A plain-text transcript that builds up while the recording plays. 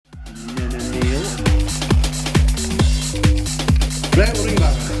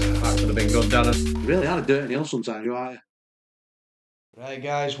good, Darren. You really had a dirty nail sometimes, you are. Right,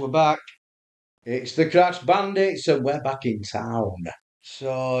 guys, we're back. It's the Crash Bandits, and we're back in town.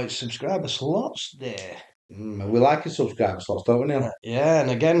 So it's subscriber slots day. We like a subscriber slots, don't we, Neil? Yeah,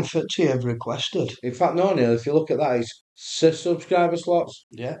 and again, 30 have requested. In fact, no, Neil, if you look at that, it's subscriber slots.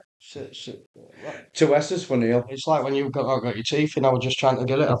 Yeah. Two S's for Neil. It's like when you've got your teeth in, I was just trying to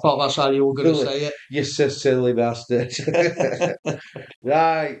get it. I thought that's how you were going to say it. You silly bastard.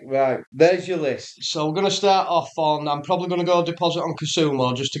 Right. There's your list. So we're going to start off on, I'm probably going to go deposit on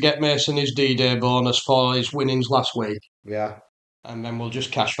Kasumo just to get Mason his D-Day bonus for his winnings last week. Yeah. And then we'll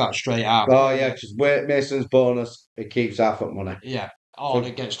just cash that straight out. Oh, yeah, because Mason's bonus, it keeps half up money. Yeah. Or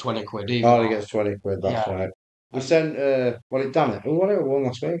it gets 20 quid. He gets 20 quid, that's right. We sent, damn it, who won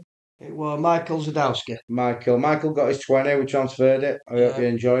last week? It was Michael Zadowski. Michael got his 20, we transferred it. I hope you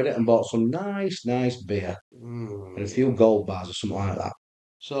enjoyed it and bought some nice beer. And a few gold bars or something like that.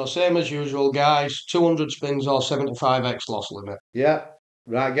 So, same as usual, guys. 200 spins or 75x loss limit. Yeah.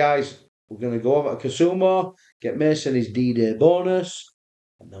 Right, guys. We're going to go over to Kasumo, get Mason his D-Day bonus,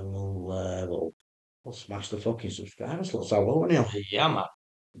 and then we'll smash the fucking subscribers. Let's have a look, Neil. Yeah, man.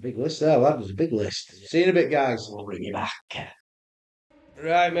 Big list there, lad. There's a big list. See you in a bit, guys. We'll bring you back.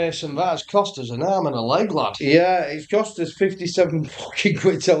 Right, Mason, that has cost us an arm and a leg, lad. Yeah, it's cost us 57 fucking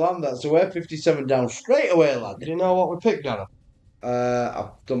quid to land that, so we're 57 down straight away, lad. Do you know what we picked, Darren? I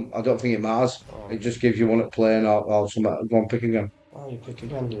don't think it matters. Oh. It just gives you one at playing or something. Go on, pick again. Oh, you pick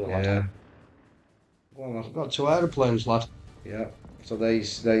again, do you, lad? Yeah. Well, I've got two aeroplanes, lad. Yeah. So I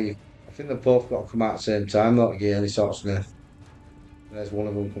think they've both got to come out at the same time, not again, any sort of sniff. There's one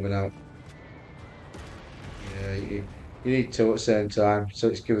of them coming out. Yeah, you need two at the same time, so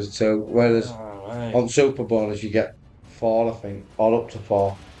it's give us two. Whereas on Super Bonus you get 4, I think, or up to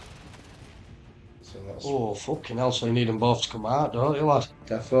 4. So that's... Oh, fucking hell, so you need them both to come out, don't you, lad?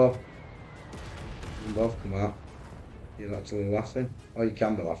 Defo. Them both come out. You're actually laughing. Oh, you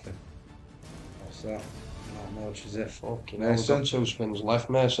can be laughing. What's that? Not much, is it? Fucking hell, we've got 2 spins left,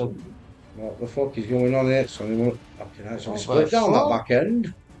 Mason. What the fuck is going on here? So we actually split down that back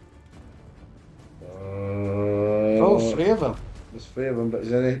end. 3 of them. There's 3 of them, but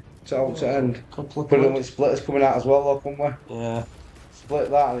is any total to end? Couple of Predominantly splitters coming out as well, though, couldn't we? Yeah.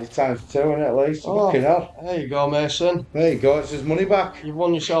 Split that and it's times 2, isn't it, at least? Fucking hell. There you go, Mason. There you go, it's his money back. You've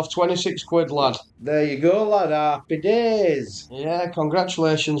won yourself 26 quid, lad. There you go, lad. Happy days. Yeah,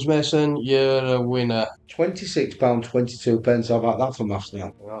 congratulations, Mason. You're a winner. £26.22. How about that for maths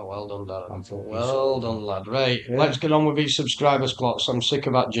now? Oh, well done, Darren. Well done, lad. Right, let's get on with these subscribers clocks. I'm sick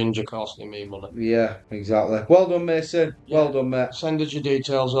of that ginger costing me money. Yeah, exactly. Well done, Mason. Yeah. Well done, mate. Send us your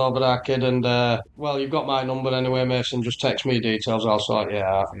details over there, kid, and well, you've got my number anyway, Mason. Just text me your details, I'll sort you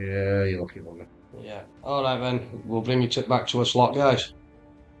out. Yeah, you're lucky one. Yeah. All right, then. We'll bring you back to a slot, guys.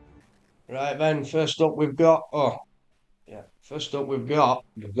 Right, then. First up, we've got...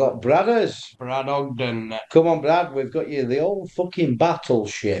 We've got Bradders. Brad Ogden. Come on, Brad. We've got you the old fucking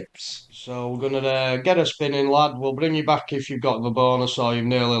battleships. So we're going to get a spinning, lad. We'll bring you back if you've got the bonus or you've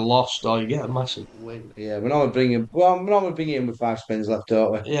nearly lost or you get a massive win. Yeah, we're not bring you in with 5 spins left,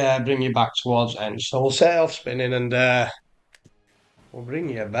 don't we? Yeah, bring you back towards end. So we'll set off spinning and we'll bring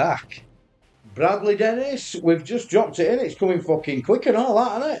you back. Bradley Dennis, we've just dropped it in. It's coming fucking quick and all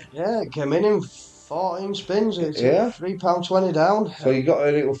that, isn't it? Yeah, it came in 14 spins. It's £3.20 down. So you got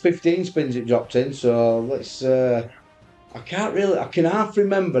it was 15 spins it dropped in. So let's. I can half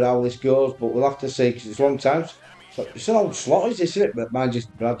remember how this goes, but we'll have to see because it's a long time. So it's an old slot, isn't it? But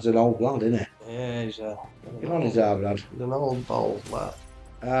Brad's an old lad, isn't it? Yeah, he's Get on his arm, Brad. He's an old bald lad.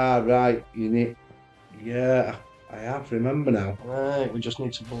 Ah, right. You need. Yeah, I have to remember now. Right, we just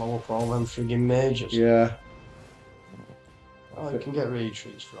need to blow up all them frigging majors. Yeah. Oh, you can get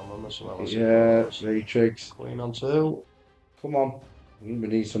retreats from them as well. Yeah, retreats. Queen on 2. Come on. We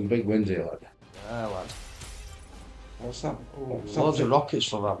need some big wins here, lad. Yeah, lad. What's that? Loads of rockets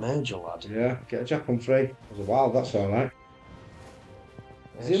for that major, lad. Yeah, get a jack on 3. It was a wild, that's alright.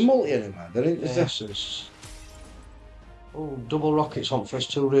 Is it multi anywhere? Yes. Oh, double rockets on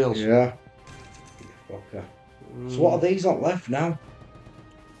first 2 reels. Yeah. Fucker. So what are these on left now?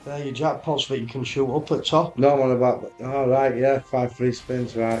 They're your jackpots that you can shoot up at top. No one about. Oh right, yeah, 5 free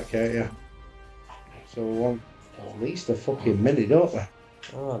spins, right? Okay, yeah. So we want at least a fucking mini, don't we?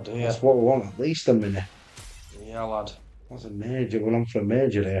 Oh dear. That's what we want, at least a mini. Yeah, lad. That's a major. We're on for a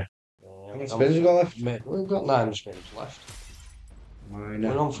major here. Yeah, how many spins we got left? We've got 9 spins left. Minor.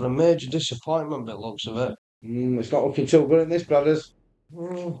 We're on for a major disappointment, by the looks of it. It's not looking too good in this, brothers.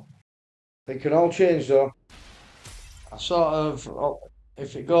 They can all change though. I sort of,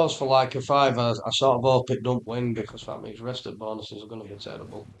 if it goes for like a 5, I sort of hope it don't win because that means rest of bonuses are going to be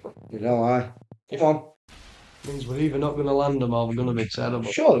terrible. You know, come on. Means we're either not going to land them or we're going to be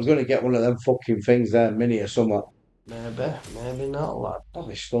terrible. Sure, they're going to get one of them fucking things there, mini or something. Maybe not, lad. I'll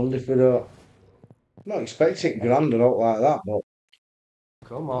be stunned if we don't. I'm not expecting grand or out like that, but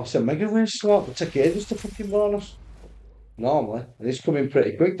come on. It's a mega win slot. It'll take ages to fucking bonus. Normally. And it's coming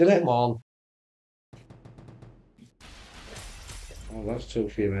pretty quick, didn't it? Come on. Oh, that's two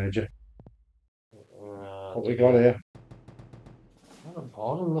for you, Major. What we got here? What a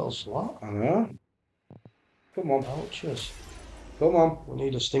boring little slot. I know. Come on. Ouches. Come on. We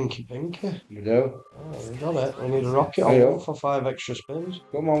need a stinky pinky. We do. Oh, we got it. We need a rocket on for 5 extra spins.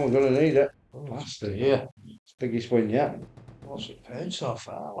 Come on, we're going to need it. Oh, Bastard. Yeah. It's the biggest win yet. What's it paid so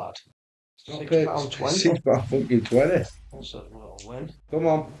far, lad? £6.20. £6.20. That's a little win. Come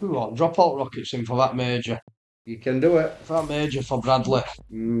on. Come on, drop out rockets in for that major. You can do it. That major for Bradley.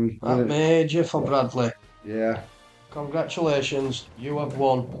 That major for Bradley. Yeah. Congratulations, you have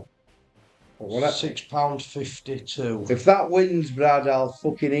won. £6.52. If that wins, Brad, I'll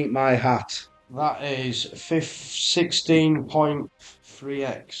fucking eat my hat. That is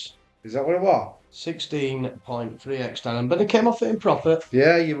 16.3x. Is that what it was? 16.3x, Dan. But it came off it in profit.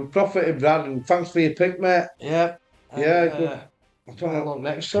 Yeah, you were profiting, Brad, and thanks for your pick, mate. Yeah. Yeah, good. I don't know what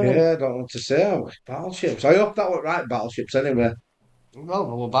next time. Yeah, I don't know what to say. Battleships. I hope that was right, battleships, anyway. Well,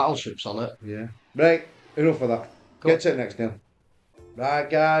 there were battleships on it. Yeah. Right, enough of that. Cool. Get to it next now. Right,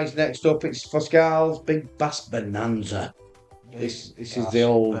 guys, next up it's for Scarl's Big Bass Bonanza. This is the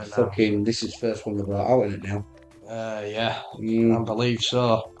old Bonanza. Fucking... This is the first one they brought out in it now. Yeah. I believe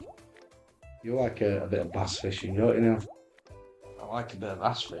so. You like a bit of bass fishing, don't you know? I like a bit of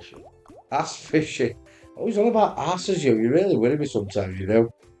ass fishing. Ass fishing? Always all about asses, you. You really worry me sometimes, you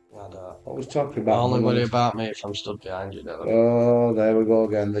know. I don't. Always talking about... I only worry about me if I'm stood behind you, don't I? Oh, there we go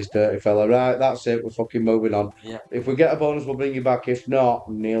again, this dirty fella. Right, that's it. We're fucking moving on. Yeah. If we get a bonus, we'll bring you back. If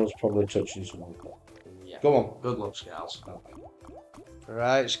not, Neil's probably touching someone. Yeah. Come on. Good luck, Scals.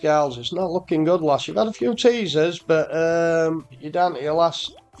 Right, Scals, it's not looking good, lass. You've had a few teasers, but you're down to your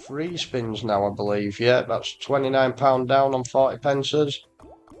last 3 spins now, I believe. Yeah, that's £29 down on 40 pences.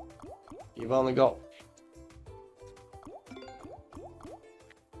 You've only got...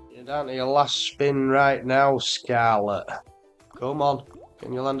 You're down to your last spin right now, Scarlet. Come on.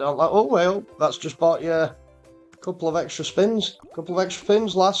 Can you land it on that? Oh, well, that's just bought you a couple of extra spins.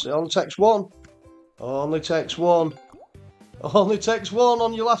 Lass. It only takes one. Only takes one. Only takes one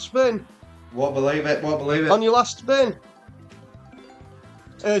on your last spin. Won't believe it. On your last spin.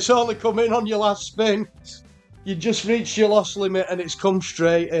 It's only come in on your last spin. You just reached your loss limit and it's come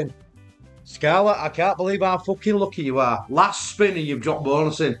straight in. Scarlet, I can't believe how fucking lucky you are. Last spin and you've dropped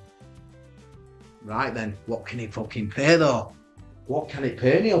bonus in. Right then, what can it fucking pay though? What can it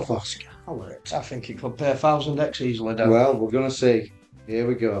pay, Neil, for Scarlet? I think it could pay 1000x easily, Dan. Well, we're going to see. Here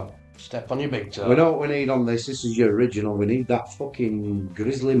we go. Step on your big toe. We know what we need on this. This is your original. We need that fucking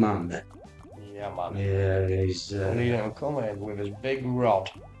grizzly man. Yeah, man. Yeah, he's... We need him to come in with his big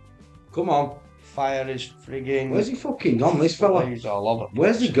rod. Come on. Fire his frigging... Where's he fucking gone, this fella? He's all over.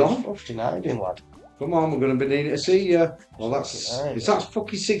 Where's he gone? He's fucking hiding, lad. Come on, we're going to be needing to see you. Well, that's... It's that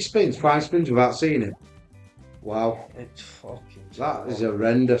fucking 6 spins, 5 spins without seeing it. Wow. It's fucking... That is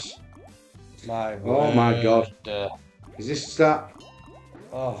horrendous. Oh my God. Is this that?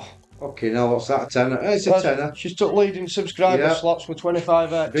 Oh. Okay, now what's that, a tenner? It's a tenner. She's took leading subscriber slots with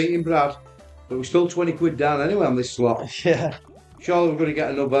 25x. Beating Brad. But we're still 20 quid down anyway on this slot. Yeah. Surely we're going to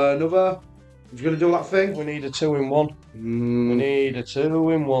get another. He's going to do that thing? We need a 2-in-1. We need a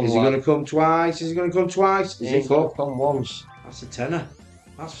 2-in-1. Is he going to come twice? Is going to come once. That's a tenner.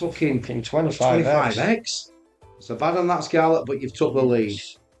 That's fucking 25x. So bad on that, Scarlet, but you've took the lead.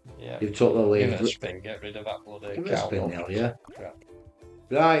 Yeah. You've took the lead. Give it a spin. Get rid of that bloody Give it a spin, Neil, yeah? Crap.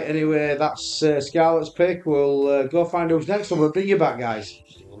 Right, anyway, that's Scarlet's pick. We'll go find who's next, and we'll bring you back, guys.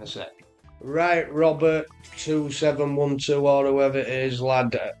 See you in a sec. Right, Robert 2712 or whoever it is,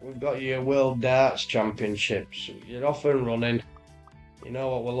 lad. We've got your World Darts Championships. You're off and running. You know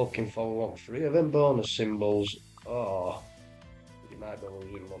what we're looking for. We want 3 of them bonus symbols. Oh, you might be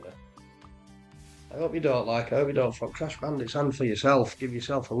losing money. I hope you don't I hope you don't fuck Crash Bandits and for yourself. Give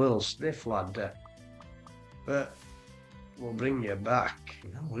yourself a little sniff, lad. But we'll bring you back.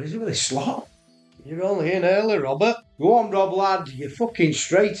 What is it with this slot? You're only in early, Robert. Go on, Rob, lad. You're fucking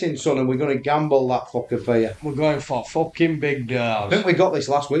straight in, son, and we're going to gamble that fucker for you. We're going for fucking big doors. I think we got this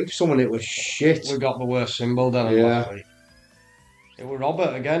last week for someone. It was shit. We got the worst symbol done last week. It was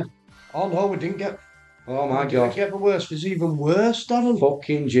Robert again. Oh no, we didn't get... Oh my God. Didn't get the worst. It's even worse, Darren.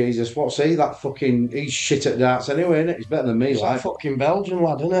 Fucking Jesus. What's he? That fucking... He's shit at darts anyway, innit? He's better than me, He's like fucking Belgian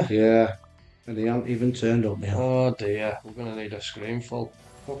lad, isn't he? Yeah. And he hasn't even turned up now. Oh dear. We're going to need a screenful.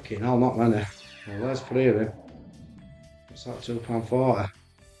 Fucking hell, not many. Well, there's three of him. What's that, £2.40?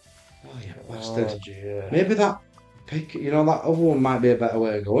 Oh, you bastard. Oh, dear. Maybe that pick, that other one might be a better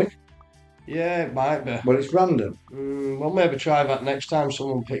way of going. Yeah, it might be. But it's random. We'll maybe try that next time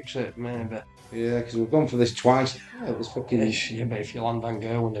someone picks it, maybe. Yeah, because we've gone for this twice. Oh, it was fucking. Yeah, but if you land Van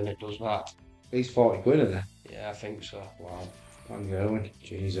Gerwen and it does that. He's 40 quid, isn't he? Yeah, I think so. Wow. Van Gerwen.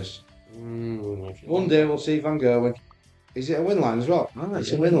 Jesus. If you One land- day we'll see Van Gerwen. Is it a win line as well? Oh,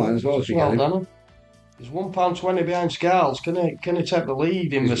 it's a win line as well if you Well get him. done. He's £1.20 behind Scarls. Can he take the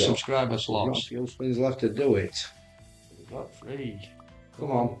lead in the He's got- subscriber He's got a slots? few spins left to do it. We've got 3.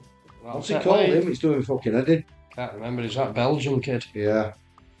 Come on. Well, What's he set called lead. him? He's doing fucking heading. Can't remember. Is that Belgian kid? Yeah.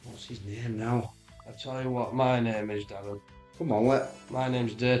 What's his name now? I tell you what, my name is Darren. Come on, My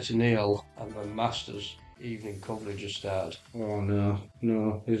name's Dirty Neil, and the Masters evening coverage has started. Oh,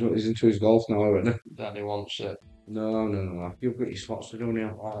 no. He's into his golf now, isn't he? Daddy wants it. No. You've got your slots to do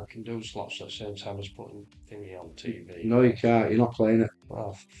now. I can do slots at the same time as putting thingy on TV. No, you can't. You're not playing it.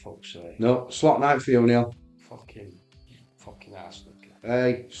 Oh, for fuck's sake. No, slot night for you, Neil. Fucking ass.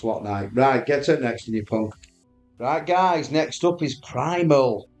 Hey, slot night. Right, get to it next in your punk. Right, guys, next up is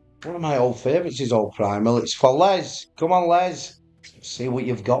Primal. One of my old favourites is old Primal. It's for Les. Come on, Les. See what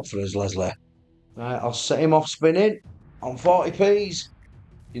you've got for us, Leslie. Right, I'll set him off spinning on 40p's.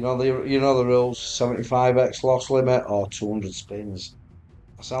 You know the rules. 75x loss limit or 200 spins.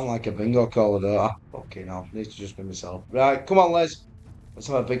 I sound like a bingo caller, don't I? Fucking hell, need to just be myself. Right, come on, Les. Let's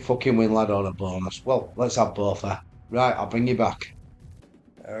have a big fucking win, lad, or a bonus. Well, let's have both, eh? Right, I'll bring you back.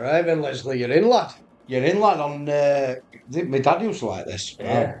 All right then, Leslie, you're in, lad. You're in, lad, on... my dad used to like this.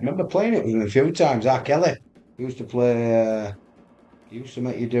 Yeah. I remember playing it with him a few times. R. Kelly. He used to play... he used to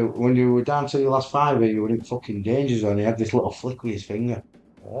make you do... When you were down to your last fiver, you were in fucking danger zone. He had this little flick with his finger.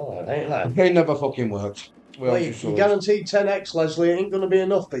 Oh, that ain't lad. It never fucking worked. Well, you guaranteed 10x, Leslie. It ain't going to be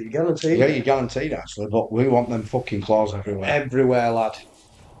enough, but you're guaranteed. Yeah, you're guaranteed, actually, but we want them fucking claws everywhere. Everywhere, lad.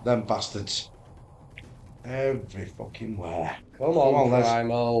 Them bastards. Every fucking where. Come on, Les.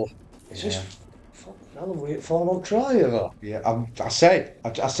 Primal. It's just fucking hell, have we hit 4 on try, though? Yeah, I said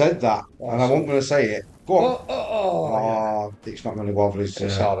that, and I wasn't going to say it. Go on. Oh, It's not going to go over his...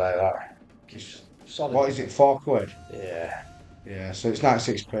 It's all right, that. Solid. What is it, 4 quid? Yeah. Yeah, so it's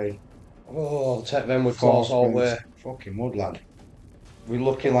 96p. Oh, I'll take them with Four claws all the way. spins. Fucking wood, lad. We're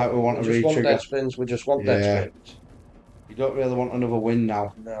looking like we want We to just want re-trigger. dead spins. We just want dead spins. You don't really want another win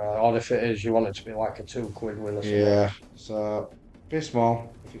now. No, or if it is, you want it to be like a 2 quid win or something. Yeah, so be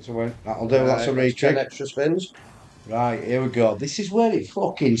small if it's a win. That'll do. That's a re-trig. 10 extra spins. Right, here we go. This is where it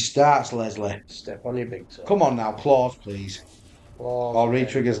fucking starts, Leslie. Step on your big toe. Come on now, claws, please. Claws, Or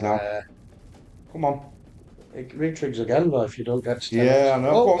re-triggers now. Come on. It re-trigs again though if you don't get to 10. Yeah, I know.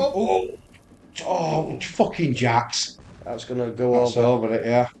 Oh, Go on. Oh, fucking jacks. That's going to go That's over. over it,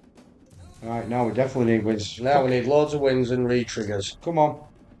 yeah. Right, now we definitely need wins. Now we need loads of wins and re-triggers. Come on.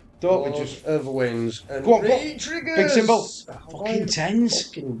 Don't we Loads just... of wins and Go on, re-triggers. Big symbol. Why- Fucking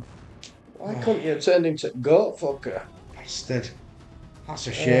tens. Why couldn't you have turned into goat fucker? Bastard. That's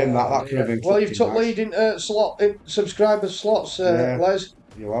a shame, that could have been Well, you've fucking took nice. lead in subscriber slots, Yeah. Les.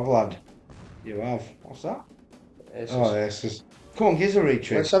 You have, lad. You have. What's that? It's Oh, this is... Come on, give us a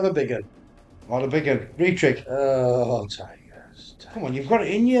re-trig. let's have a big one. What a big one. Re-trig. Oh, Tigers. Come on, you've got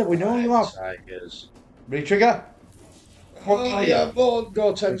it in you. We know you have. Tigers. Re-trigger. Oh, yeah,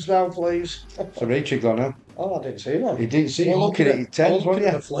 go tens now, please. It's a re-trig on him. Oh, I didn't see that. You didn't see I you was looking at your tens, I was weren't looking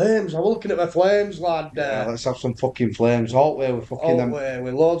at you? the flames. I was looking at the flames, lad. Yeah, let's have some fucking flames. Halt way with fucking them.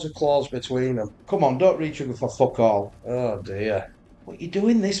 With loads of claws between them. Come on, don't re-trigger for fuck all. Oh, dear. What are you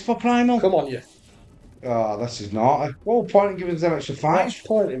doing this for, Primal? Come on, you. Oh, this is naughty. What was the point in giving us them extra What's fives? the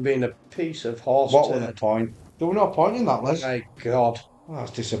point in being a piece of horse What was the turd? point? There was no point in that, Les. My God. Oh,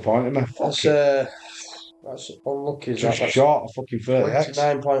 that's disappointing me. That's unlucky. Just short of fucking 30x.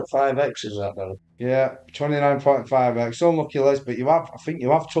 29.5x is that then? Yeah, 29.5x. Unlucky, Les, but I think you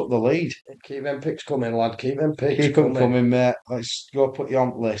have took the lead. Keep them picks coming, lad. Keep them picks Keep them coming, mate. Let's go put you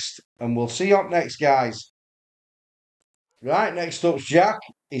on the list. And we'll see you up next, guys. Right, next up's Jack.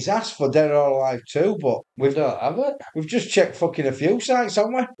 He's asked for Dead or Alive too, but We don't have it. we've just checked fucking a few sites,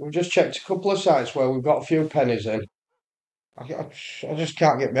 haven't we? We've just checked a couple of sites where we've got a few pennies in. I just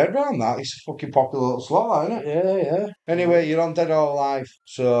can't get my head around that. It's a fucking popular little slot, isn't it? Yeah. Anyway, you're on Dead or Alive,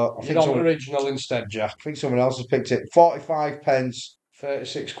 so You're on original instead, Jack. I think someone else has picked it. 45 pence.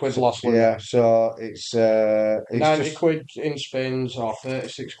 36 quid loss limit. Yeah, so it's 90 just quid in spins or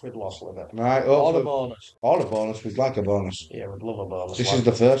 36 quid loss limit. right. Or the Hopefully, bonus. or a bonus. We'd like a bonus. Yeah, we'd love a bonus. This lad. is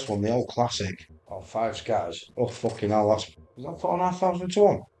the first one, the old classic. Or 5 scatters. Oh fucking hell! Is that 4,500 to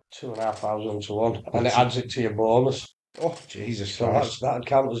 1? 2,500 to 1. And it adds it to your bonus. Oh, Jesus So Christ. that'd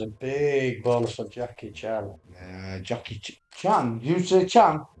count as a big bonus for Jackie Chan. Chan. You say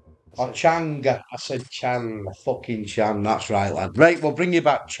Chan? Or Changa? I said Chan. Fucking Chan, that's right, lad. Right, we'll bring you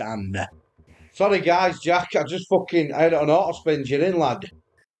back, Chan. Sorry, guys, Jack. I had it on auto spin. You're in, lad.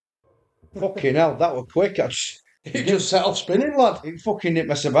 Fucking hell, that was quick. You just set off spinning, lad. It fucking didn't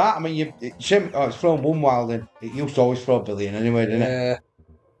mess about. I mean, it's thrown one wild in. It used to always throw a billion anyway, didn't it? Yeah,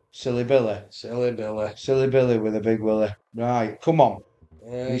 Silly Billy. silly Billy. Silly Billy with a big willy. Right, come on.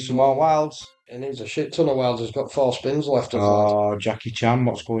 Need some more wilds. He needs a shit ton of wilds. He's got 4 spins left of that. Oh, Jackie Chan,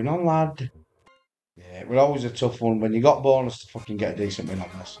 what's going on, lad? Yeah, it was always a tough one when you got bonus to fucking get a decent win on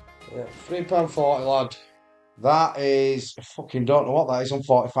this. Yeah, £3.40, lad. That is, I fucking don't know what that is on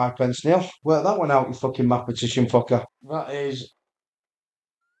 45 pence nil. Work that one out, you fucking mathematician fucker. That is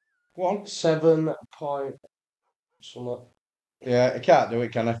Go on. 7 point something. Yeah, he can't do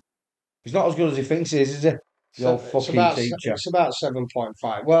it, can he? He's not as good as he thinks he is he? The old fucking teacher. It's about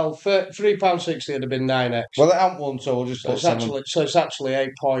 7.5. Well, £3.60 would have been 9x. Well, it ain't one, so we'll just put 7. So it's actually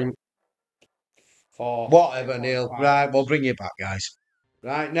 8.4. Whatever, Neil. Right, we'll bring you back, guys.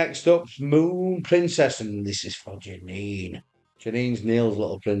 Right, next up's Moon Princess, and this is for Janine. Janine's Neil's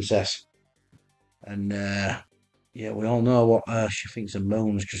little princess. And, yeah, we all know what she thinks of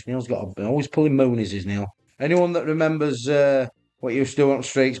moons, because Neil's always pulling moonies, is Neil. Anyone that remembers what you used to do on the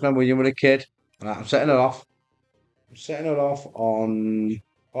streets, remember when you were a kid? Right, I'm setting it off. I'm setting it off on...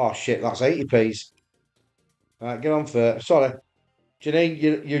 Oh, shit, that's 80p's. Right, get on for it. Sorry.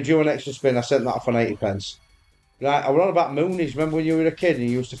 Janine, you're due an extra spin. I sent that off on 80 pence. Right, I was on about moonies. Remember when you were a kid and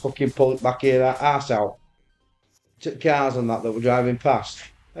you used to fucking pull it back here, arse out? Took cars and that were driving past.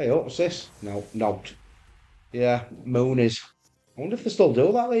 Hey, what's this? No, not. Yeah, moonies. I wonder if they still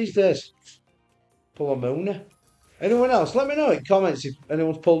do that these days. Pull a moonie. Anyone else? Let me know in comments if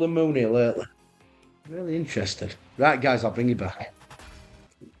anyone's pulled a moonie lately. Really interested. Right, guys, I'll bring you back.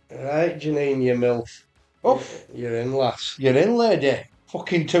 Right, Janine, you MILF. Off. You're in, lass. You're in, lady.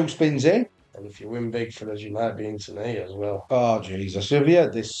 Fucking 2 spins in. And if you win big for us, you might be into me as well. Oh, Jesus. Have you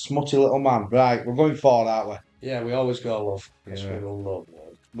heard this smutty little man? Right, we're going forward, aren't we? Yeah, we always go love. Yes, Yeah. we will love.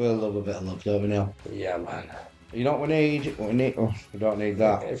 We'll love a bit of love, don't we, Neil? Yeah, man. You know what we need? Oh, we don't need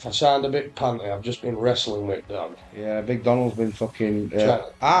that. If I sound a bit panty, I've just been wrestling with dog. Yeah, Big Donald's been fucking...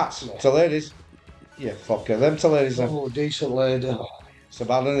 arts Yeah. to ladies. Yeah, fucker. Them to ladies then. Oh, decent lady. So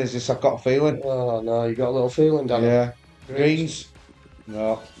bad, is this? I've got a feeling. Oh, no, you got a little feeling, Danny. Yeah. Greens.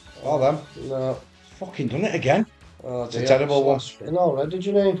 No. All them. No. Fucking done it again. Oh, It's a terrible one. Spin already,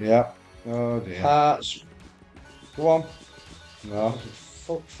 Janine. Yeah. Oh, dear. Hearts. Go on. No.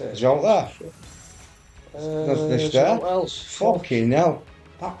 Fuck face. Jolt there. Nothing there. What else? Fucking hell.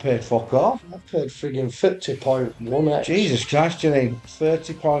 That paid fuck off. I paid friggin' 50.1x. Jesus Christ, Janine.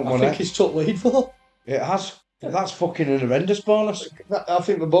 30.1. I think it's took lead though. It has. That's fucking an horrendous bonus. I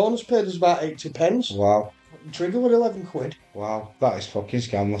think the bonus paid us about 80 pence. Wow. Trigger with 11 quid. Wow. That is fucking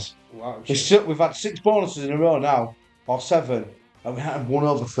scandalous. Wow. We've had 6 bonuses in a row now. Or 7. And we had one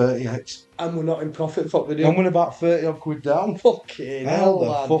over 38. And we're not in profit, fuck the deal. And we're about 30 odd quid down. Fucking Hell hell, the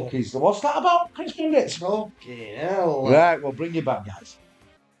lad. fuck is... What's that about? Chris Minutes? Fucking hell, lad. Right, we'll bring you back, guys.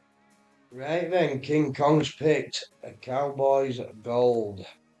 Right then, King Kong's picked a Cowboys Gold.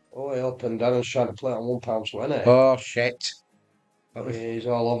 Oh, he up and down and trying to play on £1.20. Oh, shit. He's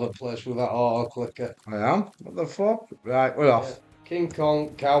all over the place with that auto clicker. I am? What the fuck? Right, we're off. Yeah. King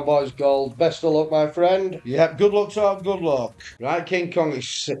Kong, Cowboys Gold. Best of luck, my friend. Yeah, good luck, Tom, good luck. Right, King Kong,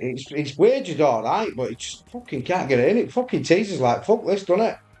 it's wagered alright, but it just fucking can't get in. It fucking teases like, fuck this, doesn't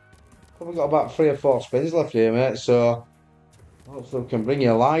it? We've got about 3 or 4 spins left here, mate, so hopefully we can bring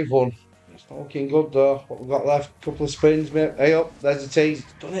you a live one. It's not looking good, though. What we've got left, couple of spins, mate. Hey up, there's the tease.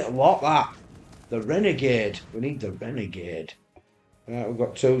 Done it a lot, that. The Renegade. We need the Renegade. Right, we've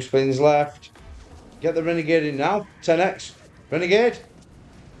got 2 spins left. Get the Renegade in now. 10x. Renegade.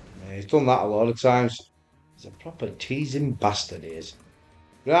 Yeah, he's done that a lot of times. He's a proper teasing bastard, he is.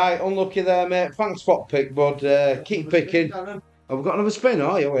 Right, unlucky there, mate. Thanks for the pick, bud. Keep picking. Have we got another spin?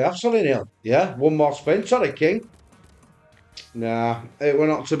 Oh, yeah, we have. Sorry, Neil. Yeah, one more spin. Sorry, King. Nah, it were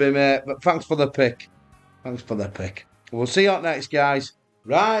not to be, mate. But thanks for the pick. Thanks for the pick. We'll see you up next, guys.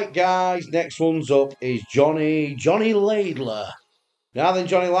 Right, guys. Next one's up is Johnny Laidler. Now then,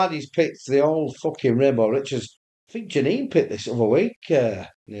 Johnny Lad, he's picked the old fucking Rainbow Riches. I think Janine picked this other week,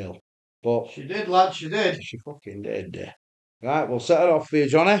 Neil. But She did, lad, she did. she fucking did. Right, we'll set it off for you,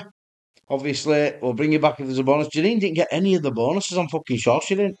 Johnny. Obviously, we'll bring you back if there's a bonus. Janine didn't get any of the bonuses, I'm fucking sure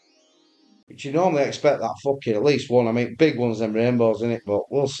she didn't. But you normally expect that fucking at least one. I mean, big ones, them rainbows, in it, but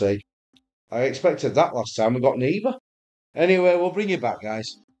we'll see. I expected that last time, we got neither. Anyway, we'll bring you back,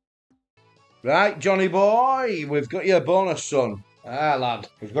 guys. Right, Johnny boy, we've got you a bonus, son. Ah, lad.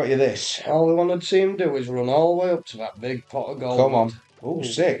 We've got you this. All we want to see him do is run all the way up to that big pot of gold. Come on. lad. Oh,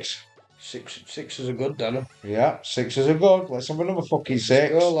 6. Sixes are good, Danny. Yeah, 6s are good. Let's have another fucking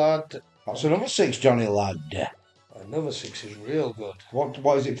 6. Go, lad. That's another 6, Johnny lad. Another 6 is real good.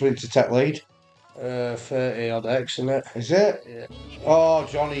 What is it for him to take lead? 30 odd X, isn't it? Is it? Yeah. Oh,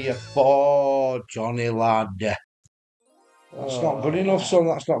 Johnny, Johnny lad. That's not good enough, son.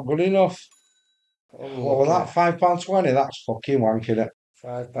 That's not good enough. What was that? £5.20? That's fucking wanking it.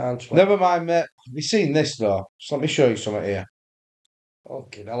 £5.20. Never mind, mate. Have you seen this, though? Just let me show you something here.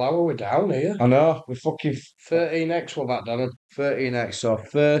 Okay, now how are we down here? I know. We're fucking... 13X with that, Danny. 13x, so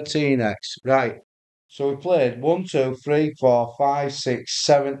 13x. Right. So we played 1, 2, 3, 4, 5, 6,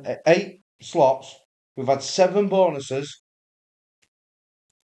 7, 8 slots. We've had 7 bonuses.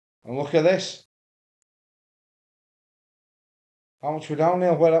 And look at this. How much we're down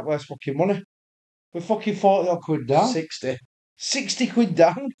here? Where's fucking money? We're fucking 40 odd quid down. 60. 60 quid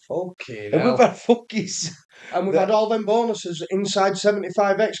down. Okay, And we've had fucking... And we've had all them bonuses inside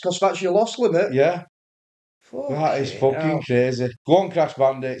 75X because that's your loss limit. Yeah. Fucking That is fucking hell. crazy. Go on, Crash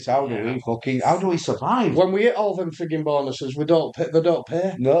Bandits. How do we survive? When we hit all them frigging bonuses, they don't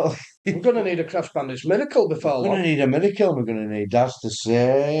pay. No. We're going to need a Crash Bandits miracle before We're going long. to need a miracle. We're going to need Daz to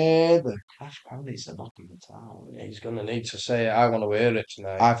say the Crash Bandits are back in the town. He's going to need to say it. I want to hear it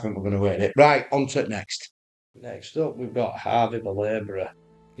tonight. I think we're going to win it. Right, on to it next. Next up, we've got Harvey the labourer.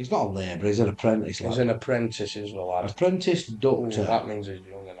 He's not a labourer, he's an apprentice. He's an apprentice as well, lad. Apprentice doctor. That means he's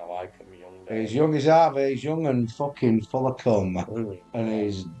young and I like him young. He's young as Harvey, he's young and fucking full of cum. And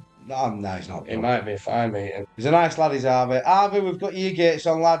he's... No, he's not. He might be fine, mate. He's a nice lad, he's Harvey. Harvey, we've got your gates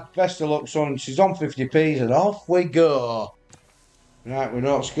on, lad. Best of luck, son. She's on 50p's and off we go. Right, we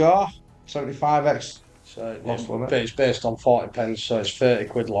don't score. 75x. So loss limit. But it's based on 40 pence, so it's 30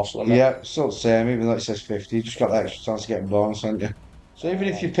 quid loss limit. Yeah, still the same, even though it says 50. You just got that extra chance to get a bonus, haven't you? So even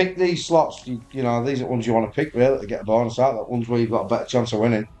if you pick these slots, you know, these are ones you want to pick, really, to get a bonus out. That one's where you've got a better chance of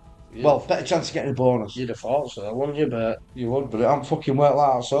winning. Better chance of getting a bonus. You'd have thought so, wouldn't you? But you would, but it hasn't fucking worked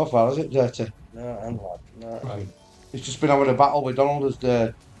like that so far, has it, Dirty? No, I'm not. No, It's just been having a battle with Donald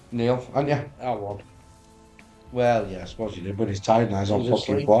as Neil, haven't you? I would. Well, yeah, I suppose you did, but he's tired now, he's on fucking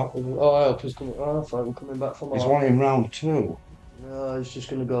asleep. what? Oh, I hope he's coming. Oh, I thought we're coming back from He's wanting round 2. No, he's just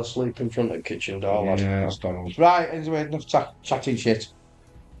going to go sleep in front of the kitchen door, lad. Yeah, that's Donald. Right, anyway, enough chatting shit.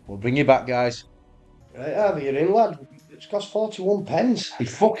 We'll bring you back, guys. Right, Harvey, you're in, lad. It's cost 41 pence.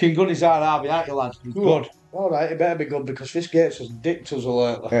 He's fucking good as our Harvey, aren't you, lad? He's good. All right, it better be good because this gates has dicked us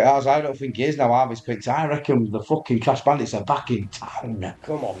lately. It has, I don't think he is now, Harvey's picked. I reckon the fucking Crash Bandits are back in town.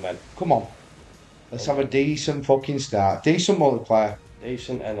 Come on, then. Come on. Let's have a decent fucking start. Decent multiplier.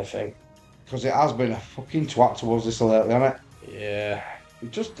 Decent anything. Because it has been a fucking twat towards this lately, hasn't it? Yeah.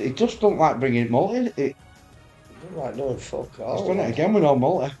 It just don't like bringing multi. It don't like doing fuck all. He's done it again with no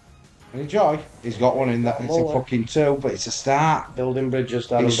multi. And enjoy. He's got one in that. It's a fucking 2, but it's a start. Building bridges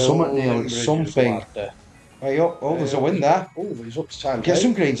down. It's something, Neil. It's something. Hey up. Oh, there's a win there. Oh, he's up to times 8. Get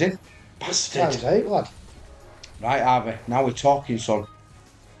some greens in. Bastard. Times 8, lad. Right, Harvey. Now we're talking, son.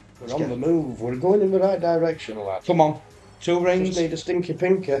 We're on the move. We're going in the right direction, lad. Come on. 2 rings. Just need a stinky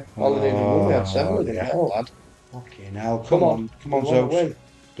pinky. All I needed one. We had 7 of them now, lad. Fucking hell. Come on. Come on, Zeus.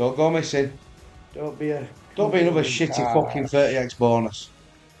 Don't go missing. Don't be another shitty fucking 30x bonus.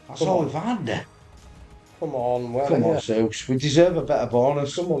 That's all we've had. Come on, come on, Zeus. We deserve a better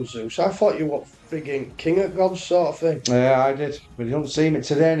bonus. Come on, Zeus. I thought you were frigging king of gods sort of thing. Yeah, I did. But you don't see it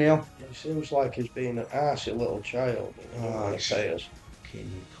today, Neil. It seems like he's being an arsey little child.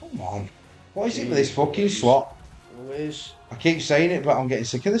 Come on. What is it with this fucking slot? Louise. I keep saying it, but I'm getting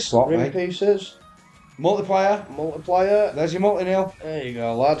sick of this slot, Ring mate. pieces. Multiplier. There's your multi, Neil. There you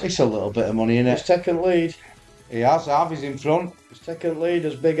go, lad. It's a little bit of money, innit? He's taken lead. He has. Harvey's in front. He's taken lead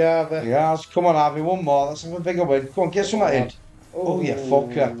as Big Harvey. He has. Come on, Harvey. One more. Let's have a bigger win. Come on, get something in. Oh, you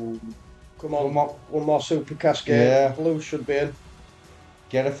fucker. Come on. One more super cascade. Yeah. Blue should be in.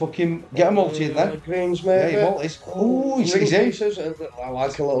 Get a multi in then. Greens, maybe. Yeah, multis. Oh, he's in. Pieces. I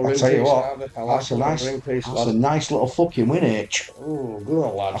like a little ring piece. I'll tell you what. That's a nice little fucking win, H. Oh, good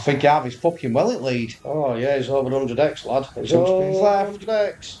on, lad. I think Harvey's fucking well at lead. Oh, yeah, he's over 100x, lad. He's Some spins left.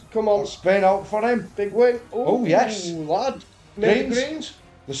 100x. Come on. Spin out for him. Big win. Oh, yes. Lad. Maybe greens.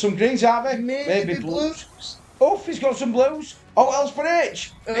 There's some greens, Harvey. Maybe blues. Oh, he's got some blues. Oh, what else for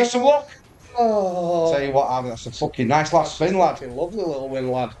H? It's some luck. Oh. Tell you what, Harvey, that's a fucking nice last spin, lad. Fucking lovely little win,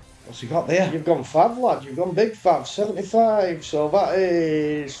 lad. What's he got there? You've gone fav, lad. You've gone big fav, 75. So that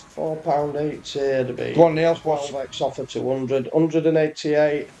is £4.80 to be. Go on, Neil. What's 12x offer 200.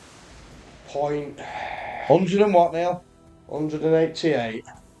 188. 100 and what, Neil? 188.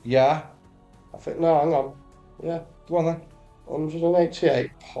 Yeah. I think, no, hang on. Yeah, Go on then.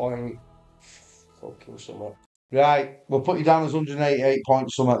 188 point fucking something. Right, we'll put you down as 188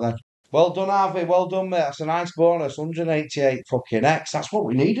 points something then. Well done, Harvey. Well done, mate. That's a nice bonus. 188 fucking X. That's what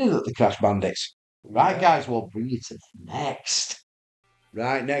we needed at the Crash Bandits. Right, Yeah. guys, we'll bring you to the next.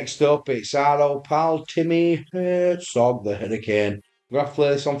 Right, next up, it's our old pal Timmy Herzog, the Hurricane. We're going to play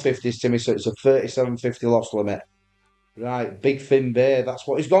this on 50s, Timmy, so it's a 37.50 loss limit. Right, Big Fin Bay. That's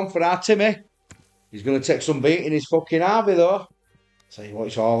what he's gone for, our Timmy. He's going to take some beating his fucking Harvey, though. Tell you what,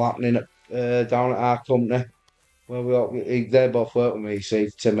 it's all happening down at our company. Well, they both work with me, see,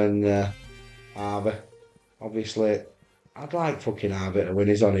 Tim and Harvey. Obviously, I'd like fucking Harvey to win.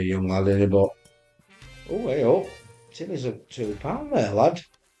 He's only a young lad, isn't he? But, oh, hey, oh, Timmy's a £2 there, lad.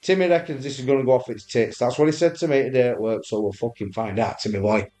 Timmy reckons this is going to go off its tits. That's what he said to me today at work, so we'll fucking find out, Timmy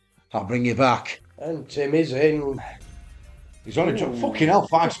boy. I'll bring you back. And Timmy's in. He's only fucking hell,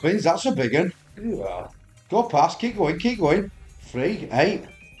 5 spins. That's a big one. Yeah. Go past, keep going, keep going. 3, 8.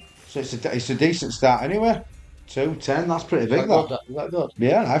 So it's a decent start anyway. 2, 10, that's pretty big, that. Is that good?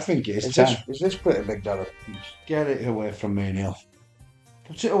 Yeah, I think it is 10. Is this pretty big, Darren? Get it away from me, Neil.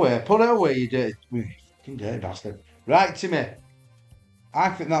 Put it away, you dirty, fucking dirty bastard. Right, Timmy. I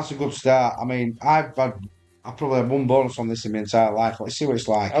think that's a good start. I mean, I probably had one bonus on this in my entire life. Let's see what it's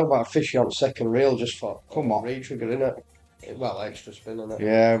like. How about fishing on second reel just for Come on. re-trigger, innit? Well, extra spin, innit?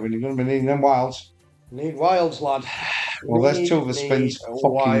 Yeah, when you're going to be needing them wilds. Need wilds, lad. Well, there's 2 of the spins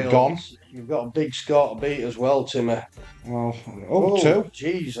fucking gone. You've got a big score to beat as well, Timmy. Well, 2.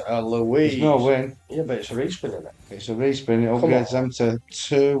 Jeez, Louise. There's no win. Yeah, but it's a respin, isn't it? It's a respin. It upgrades them to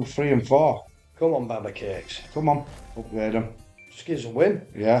 2, 3 and 4. Come on, Baba Cakes. Come on, upgrade them. Just gives a win.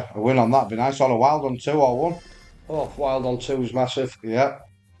 Yeah, a win on that. Be nice on a wild on 2 or 1. Oh, wild on 2 is massive. Yeah,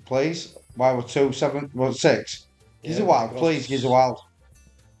 please. Why were 2, 7, 6? Gives a wild, please. Gives a wild.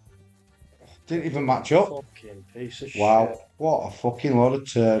 Didn't even match up. Fucking piece of shit. Wow, what a fucking load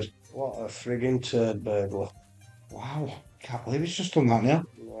of turd. What a frigging turd burglar. Wow, can't believe it's just done that now.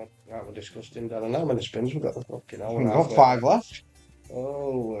 Right, we're disgusting, Darren. How many spins we've got? The fucking hour. We've got 5 left.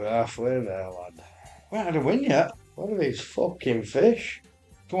 Oh, we're halfway there, lad. We haven't had a win yet. What are these fucking fish?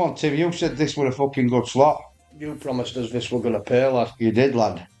 Come on, Tim, you said this was a fucking good slot. You promised us this were going to pay, lad. You did,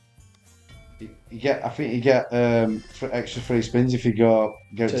 lad. I think you get extra free spins if you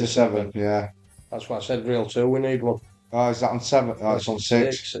get it to 7. Yeah. That's why I said reel 2, we need one. Oh, is that on 7? Oh, it's on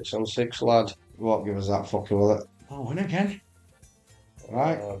 6. It's on 6, lad. Won't give us that fucking, will it? Oh, win again.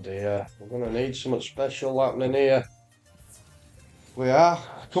 Right. Oh dear. We're going to need something special happening here. We are.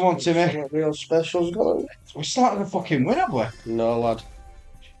 Come on, Timmy. Something real special's going. We're starting to fucking win, haven't we? No, lad.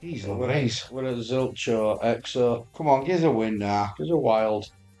 Jeez Louise. We're at Zilcho, EXO. Come on, give us a win now. It's a wild.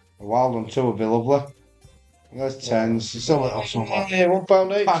 A wild on 2 would be lovely. There's 10s. It's a little something. Yeah,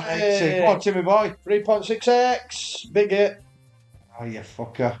 £1.80. Come on, Timmy boy. 3.6x. Big hit. Oh, you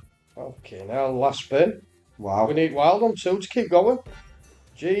fucker. Okay, now last spin. Wow. We need wild on 2 to keep going.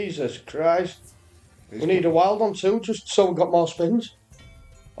 Jesus Christ. We need a wild on 2 just so we've got more spins.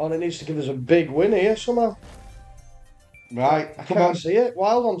 Oh, it needs to give us a big win here somehow. Right, I come can't on. see it.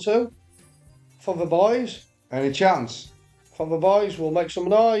 Wild on 2. For the boys. Any chance? For the boys, we'll make some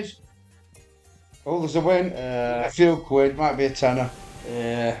noise. Oh, there's a win. A few quid, might be a tenner.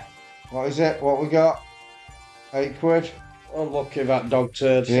 Yeah. What is it? What we got? 8 quid. Unlucky that dog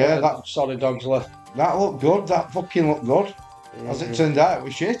turd. Yeah, sorry, dogs left. That looked good. That fucking looked good. As it turned out, it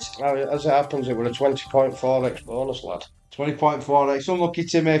was shit. As it happens, it was a 20.4x bonus, lad. 20.4x. Unlucky,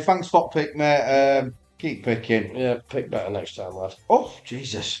 Timmy. Thanks for pick, mate. Keep picking. Yeah, pick better next time, lad. Oh,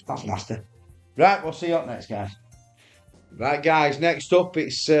 Jesus. That's nasty. Right, we'll see you up next, guys. Right, guys, next up,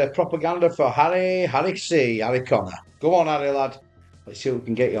 it's propaganda for Harry Connor. Go on, Harry, lad. Let's see what we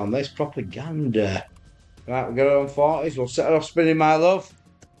can get you on this propaganda. Right, we'll get it on 40s. We'll set it off spinning, my love.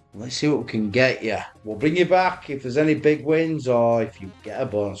 Let's see what we can get you. We'll bring you back if there's any big wins or if you get a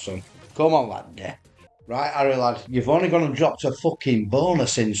bonus on. Come on, lad. Right, Harry, lad, you've only gone and dropped a fucking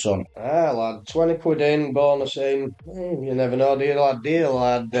bonus in, son. Ah, lad, 20 quid in, bonus in. You never know, dear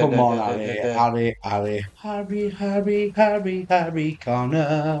lad. Come on, Harry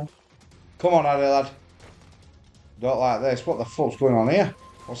Connor. Come on, Harry, lad. Don't like this. What the fuck's going on here?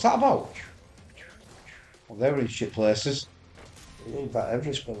 What's that about? Well, they were in shit places. You need that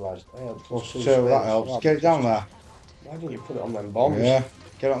every spin, lad. So that helps. Get it down there. Why didn't you put it on them bombs? Yeah.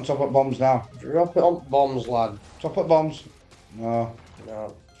 Get it on top of bombs now. Drop it on bombs, lad. Top of bombs. No.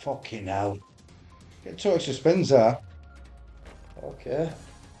 No. Fucking hell. Get 2 extra spins there. Okay.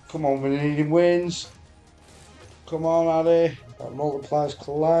 Come on, we're needing wins. Come on, Addy. That multiplier's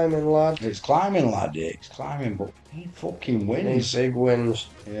climbing, lad. It's climbing, lad. It's climbing, but he fucking wins. These big wins.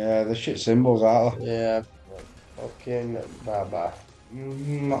 Yeah, the shit symbols, aren't they? Yeah. Fucking bye-bye.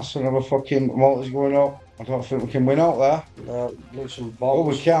 That's another fucking multi's going up. I don't think we can win out there. No, need some bombs. Oh,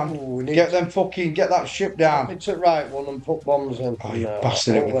 we can. Ooh, we Get that ship down. It's a right one and put bombs in. Oh, you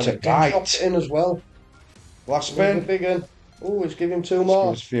bastard, it would take right. Drop it in as well. Last spin. Big one. Oh, he's giving 2 more.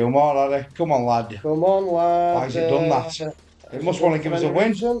 Let's give us a few more, Addy. Come on, lad. Come on, lad. Why has it done that? It must want to give us a win.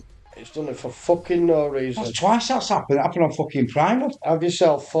 Reason? It's done it for fucking no reason. That's twice that's happened. It happened on fucking Primal. Have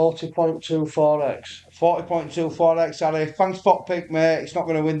yourself 40.24x. 40.24x, Addy. Thanks, Pot Pick, mate. It's not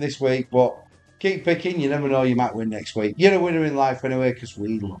going to win this week, but keep picking. You never know, you might win next week. You're a winner in life anyway, because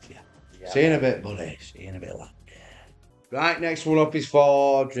we love you. Yeah. See you in a bit, buddy. See you in a bit, lad. Right, next one up is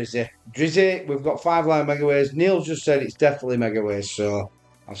for Drizzy. Drizzy, we've got 5-line Megaways. Neil's just said it's definitely Megaways, so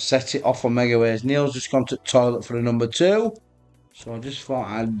I've set it off on Megaways. Neil's just gone to the toilet for a number 2. So I just thought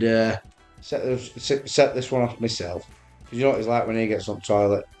I'd set this one off myself. Because you know what it's like when he gets on the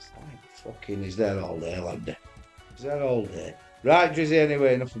toilet. It's like, fucking, he's there all day, lad. He's there all day. Right, Drizzy,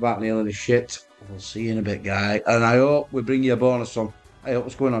 anyway, enough about Neil and his shit. We'll see you in a bit, guy. And I hope we bring you a bonus on. I hope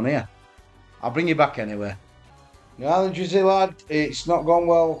what's going on here. I'll bring you back anyway. Now then, Drizzy, lad, it's not gone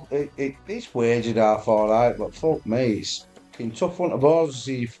well. It's waged half alright, but fuck me, it's fucking tough one to boss.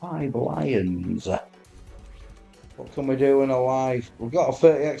 The 5 lions. What can we do in a life? We've got a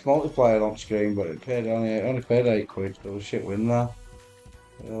 30x multiplier on screen, but it only paid 8 quid. So shit win there.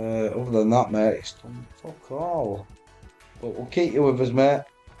 Other than that, mate, it's done fuck all. But we'll keep you with us, mate.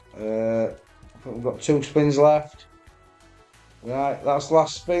 I think we've got 2 spins left. Right, that's the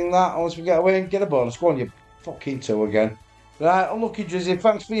last spin. That unless we get a win, get a bonus. Go on, you fucking 2 again. Right, unlucky Drizzy.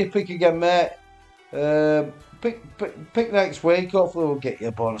 Thanks for your pick again, mate. Pick next week. Hopefully we'll get you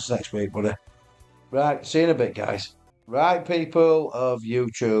a bonus next week, buddy. Right, see you in a bit, guys. Right, people of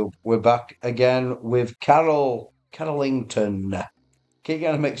YouTube, we're back again with Carolington. Keep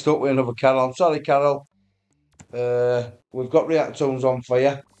getting mixed up with another Carol. I'm sorry, Carol. We've got reactones on for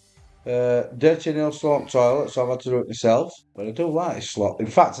you. Dirty Neil Slot toilet, so I've had to do it myself. But I do like this slot. In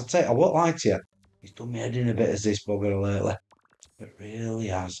fact, I won't lie to you. He's done me head in a bit as this bugger lately. It really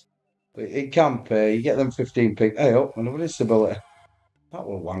has. But it can pay. You get them 15 pink. Hey, up, another instability. That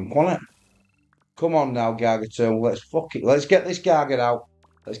was wank, wasn't it? Come on now, Gargaton. Let's get this Gargan out.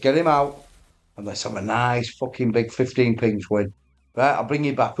 Let's get him out. And let's have a nice fucking big 15 pings win. Right, I'll bring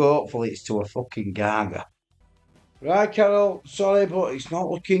you back. Hopefully it's to a fucking Garga. Right, Carol. Sorry, but it's not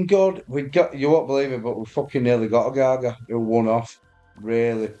looking good. You won't believe it, but we fucking nearly got a Garga. It won off.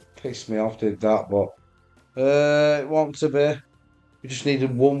 Really pissed me off, did that, but it wasn't to be. We just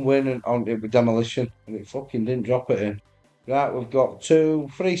needed 1 win on it with demolition, and it fucking didn't drop it in. Right, we've got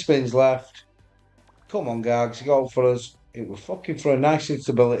 3 spins left. Come on, Gags, go for us. It was fucking for a nice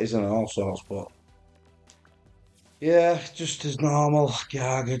instabilities and all sorts, but yeah, just as normal.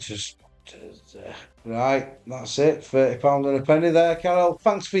 Gaga just right. That's it. £30 and a penny there, Carol.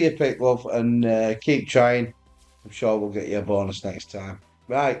 Thanks for your pick, love, and keep trying. I'm sure we'll get you a bonus next time.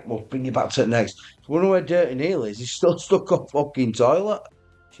 Right, we'll bring you back to it next. Wonder where Dirty Neil is. He's still stuck on fucking toilet.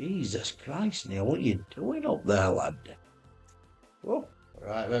 Jesus Christ, Neil, what are you doing up there, lad? Whoa.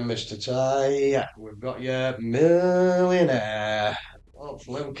 Right then, Mr. Ty, we've got your millionaire.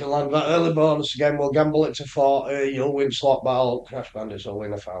 Hopefully we can land that early bonus again. We'll gamble it to 40. You'll win slot battle. Crash Bandits will win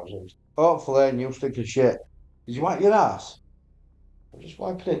 1,000. Hopefully, and you'll stick of shit. Did you wipe your ass? I'm just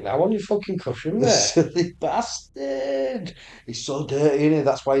wiping it now on your fucking cushion The there. silly bastard. He's so dirty, isn't he?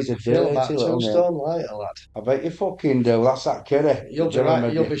 That's why he's a Feel dirty about 2 little stone lighter, lad. I bet you fucking do. That's that kiddy.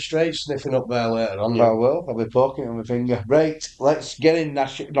 You'll be straight sniffing up there later on. I will. I'll be poking it with my finger. Right, let's get in,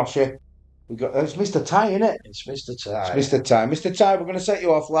 Noshy. It's Mr. Ty, isn't it? It's Mr. Ty. It's Mr. Ty. Mr. Ty, we're going to set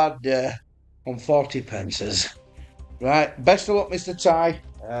you off, lad, on 40 pences. Right, best of luck, Mr. Ty.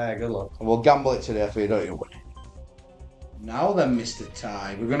 Good luck. And we'll gamble it today for you, don't you, buddy? Now then, Mr.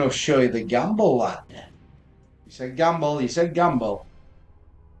 Ty, we're going to show you the gamble, lad. You said gamble, 89%.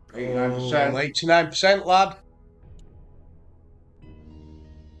 89%, lad.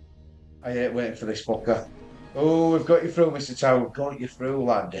 I hate waiting for this fucker. Oh, we've got you through, Mr. Ty. We've got you through,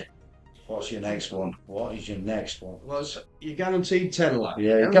 lad. What's your next one? What is your next one? Well, you're guaranteed 10, lad.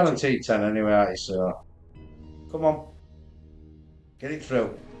 Yeah, you're guaranteed 10 anyway, aren't you, so... Come on. Get it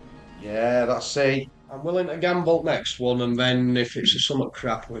through. Yeah, that's C. I'm willing to gamble next one, and then if it's a somewhat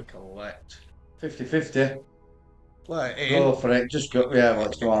crap, we collect. 50-50. Let it Go in. for it. Just go. Yeah, well,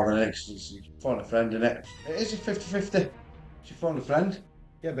 it's no harder than it. It's phone a friend, isn't it? It is a 50-50. It's your phone a friend.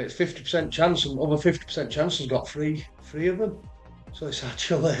 Yeah, but it's 50% chance, and over 50% chance has got three of them. So it's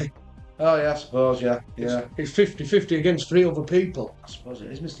actually Oh, yeah, I suppose, yeah. It's 50-50 against 3 other people. I suppose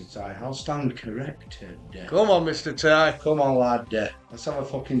it is, Mr. Ty. I'll stand corrected. Come on, Mr. Ty. Come on, lad. Let's have a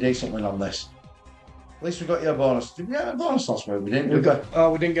fucking decent win on this. At least we got your bonus. Did we get a bonus last week? We didn't. We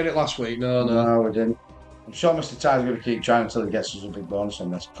didn't get it last week. No. No, we didn't. I'm sure Mr. Ty's going to keep trying until he gets us a big bonus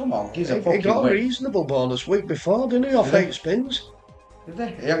on this. Come on, give us a fucking He got win. a reasonable bonus week before, didn't he? Off 8 spins. Did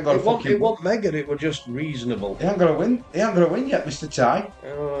he? He hasn't got a fucking... It wasn't mega, it was just reasonable. He hasn't got a win. He hasn't got a win yet, Mr. Ty.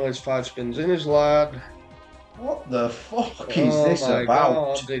 Oh, it's 5 spins in his lad. What the fuck is this about?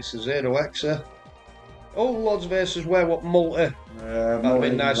 God, it's a 0xer. Oh, Lords of Aces, where what multi? That'd have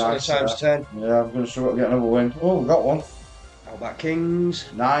been nice on the times 10. Yeah, I'm going to struggle to get another win. Oh, we got one. How about Kings?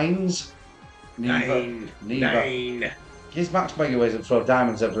 9s. Nine. Gives Max Megaways and throw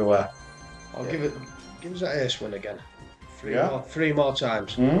diamonds everywhere. I'll give us that ace win again. 3 more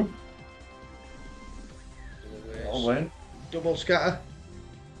times. I'll win. Double scatter.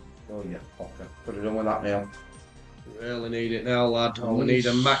 Oh, yeah, fucker. Could have done with that, Neil. Really need it now, lad. We need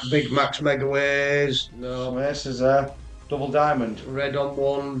a big Max Megaways. No. Some aces there. Double diamond. Red on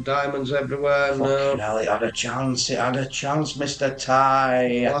 1, diamonds everywhere. Fucking hell, it had a chance. It had a chance, Mr.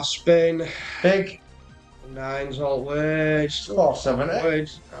 Ty. Last spin. Big. 9s all ways.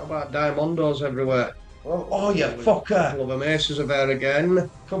 470. How about Diamondos everywhere? Oh, you fucker. Couple of them aces are there again.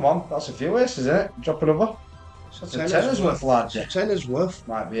 Come on, that's a few aces, isn't it? Drop another. That's a tenner's worth, lad. A tenner's worth.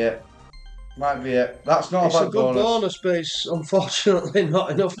 Might be it. That's not It's a bad a good bonus, but it's unfortunately not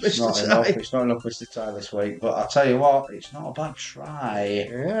enough, Mr. Ty. It's not enough, Mr. Ty, this week. But I'll tell you what, it's not a bad try,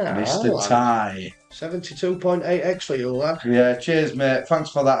 yeah, Mr. Ty. 72.8x for you, lad. Yeah, cheers, mate. Thanks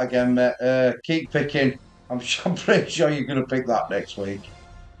for that again, mate. Keep picking. I'm pretty sure you're going to pick that next week.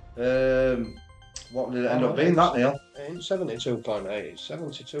 What did it end up being, that, Neil? It ain't 72.8, it's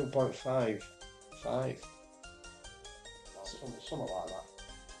 72.55. Something like that.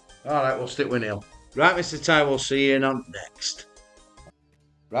 All right, we'll stick with Neil. Right, Mr. Ty, we'll see you on next.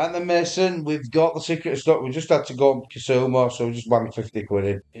 Right then, Mason, we've got the secret stock. We just had to go on Kasumo, so we just won 50 quid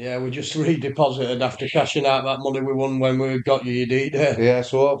in. Yeah, we just redeposited after cashing out that money we won when we got you deed. Yeah,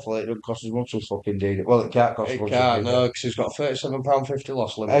 so hopefully it doesn't cost as much as fucking deed. Well, it can't cost as much. It can't, no, because it's got £37.50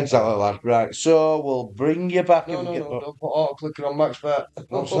 loss limit. Exactly, lad. Right, so we'll bring you back. No, don't put auto-clicker on max bet.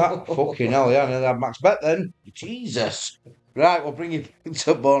 What's that? Fucking hell, yeah, I nearly had max bet then. Jesus. Right, we'll bring you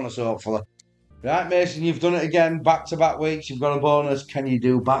to bonus, hopefully. Right, Mason, you've done it again. Back-to-back weeks, you've got a bonus. Can you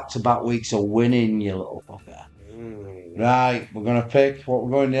do back-to-back weeks of winning, you little fucker? Right, we're going to pick. What we're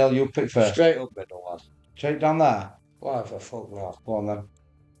going, Neil? You pick first. Straight up middle, lad. Straight down there? Why for fuck no? Go on then.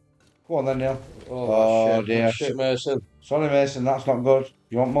 Go on then, Neil. Oh shit, dear. Shit, Mason. Sorry, Mason, that's not good.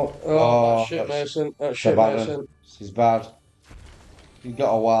 You want more? Oh shit, Mason. That's shit, Mason. This is bad. You've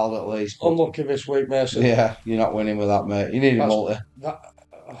got a wild at least. Unlucky this week, Mason. Yeah, you're not winning with that, mate. You need a multi.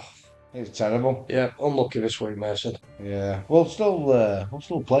 It's terrible. Yeah, unlucky this week, Mason. Yeah, we'll still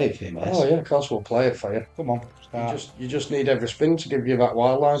play it for you, mate. Oh yeah, of course we'll play it for you. Come on, you just need every spin to give you that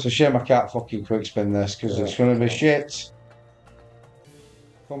wild line. It's a shame I can't fucking quick spin this because it's going to be shit.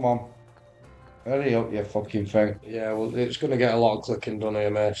 Come on, hurry up, you fucking thing. Yeah, well, it's going to get a lot of clicking done here,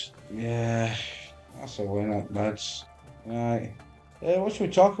 mate. Yeah, that's a win, that lads. Right. What should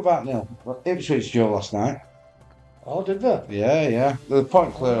we talk about now? Ipswich Joe last night. Oh, did they? Yeah. The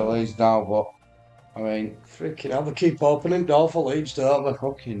point clear of Leeds now, but I mean, freaking hell, they keep opening door for Leeds, don't they?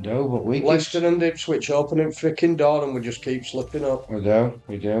 Fucking do, but we Leicester and Ipswich opening freaking door, and we just keep slipping up. We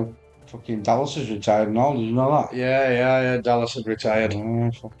do. Fucking Dallas has retired and all. Did you know that? Yeah. Dallas had retired.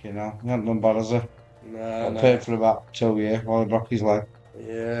 Fucking hell, he hasn't done bad, has he? No. Paid for about 2 years while he broke his leg.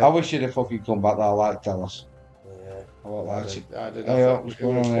 Yeah. I wish he'd have fucking come back. That I like Dallas. Yeah. I won't lie to you. I did. What's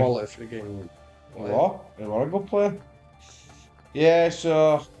going on here? Quality frigging. What? He was a good player. Yeah,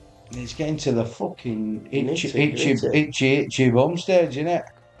 so it's getting to the fucking itchy bum stage, isn't it?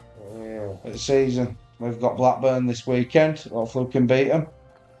 Yeah. At the season. We've got Blackburn this weekend. Hopefully we can beat them.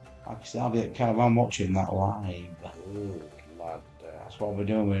 I'll be at Caravan watching that live. Lad, that's what we're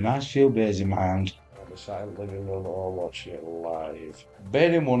doing with a nice few beers in my hand. I'll be sat in the living room or watching it live.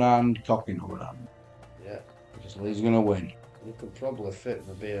 Beer in one hand, cock in the other hand. Yeah. Because Lee's going to win. You could probably fit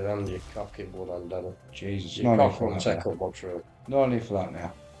the beer and your cock in one hand, Danny. Jesus, your cock won't take up much room. No need for that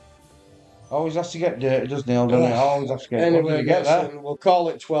now. Always has to get dirty, doesn't he? Always has to get dirty. Anyway, get that? We'll call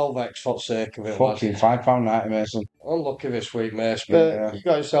it 12x for the sake of it. Fucking £5.90, Mason. Unlucky this week, Mason. But you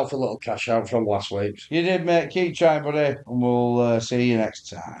got yourself a little cash out from last week. You did, mate. Keep trying, buddy. And we'll see you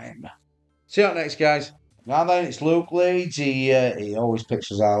next time. See you next, guys. Now then, it's Luke leads. He always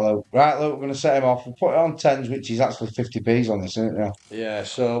picks us our Luke. Right, Luke, we're going to set him off. We'll put it on tens, which is actually 50p's on this, isn't it? Yeah,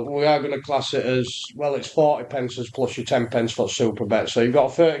 so we are going to class it as, well, it's 40 pences plus your 10 pence for super bet. So you've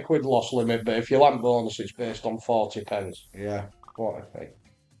got a 30 quid loss limit, but if you land bonus, it's based on 40 pence. Yeah, 40p.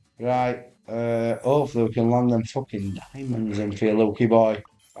 Right, hopefully we can land them fucking diamonds in for you, Lukey boy.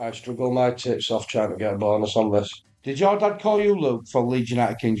 I struggle my tits off trying to get a bonus on this. Did your dad call you Luke for Leeds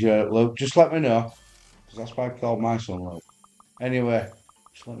United Kings Europe, Luke? Just let me know. Because that's why I called my son Luke. Anyway,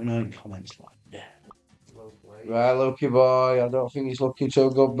 just let me know in comments. Yeah. Right, Lukey boy. I don't think he's looking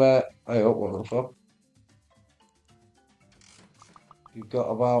too good, mate. I hope, what the fuck? You've got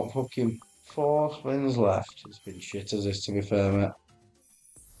about fucking 4 spins left. It's been shit as this, to be fair, mate.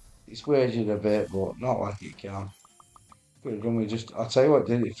 It's waging a bit, but not like it can. Could have done with just, I'll tell you what,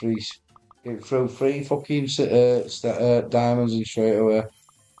 did it freeze. It threw 3 fucking diamonds in straight away.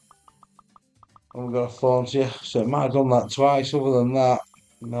 And we got a phone to you, so it might have done that twice. Other than that,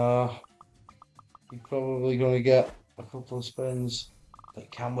 no. You're probably going to get a couple of spins.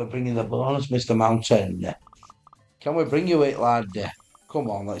 But can we bring you the bonus, Mr. Mountain? Can we bring you it, lad? Come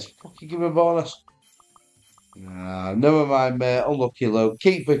on, let's fucking give him a bonus. Nah, never mind, mate. Unlucky, Luke.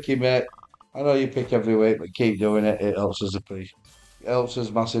 Keep picking, mate. I know you pick every week, but keep doing it. It helps us appreciate. It helps us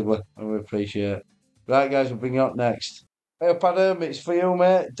massively, and we appreciate it. Right, guys, we'll bring you up next. Hey, up, Adam. It's for you,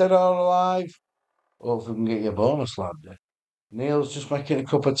 mate. Dead or alive. Hopefully, we can get you a bonus, lad. Neil's just making a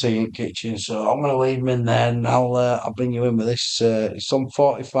cup of tea in the kitchen, so I'm going to leave him in there, and I'll bring you in with this. It's on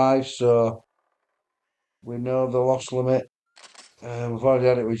 45, so we know the loss limit. We've already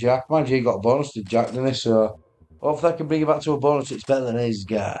had it with Jack. Mind you, he got a bonus to Jack, didn't he? So hopefully I can bring you back to a bonus. It's better than his,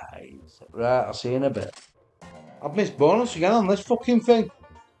 guys. Right, I'll see you in a bit. I've missed bonus again on this fucking thing.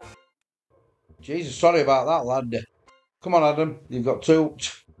 Jesus, sorry about that, lad. Come on, Adam. You've got 2.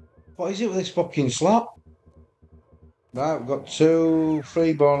 What is it with this fucking slot? Right, we've got 2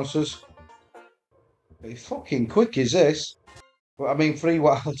 free bonuses. It's fucking quick, is this? I mean, 3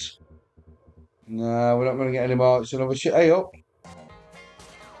 wilds. No, we're not going to get any more. It's another shit. Hey, up.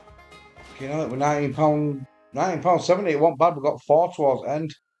 You know, we're £19.70. It wasn't bad. We got 4 towards the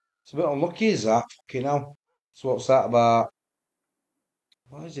end. It's a bit unlucky, is that? Fucking hell. So what's that about?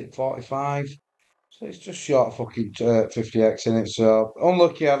 What is it? 45. So it's just short of fucking 50x in it. So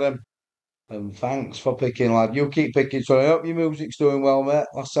unlucky, Adam. And thanks for picking, lad. You keep picking. So I hope your music's doing well, mate.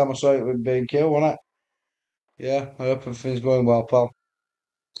 Last time I saw it with B&Q, wasn't it? Yeah, I hope everything's going well, pal.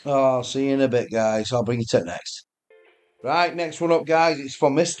 Oh, I'll see you in a bit, guys. I'll bring you to next. Right, next one up, guys. It's for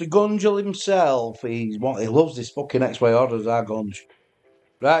Mr. Gunge himself. He loves this fucking X-Way orders, our Gunge.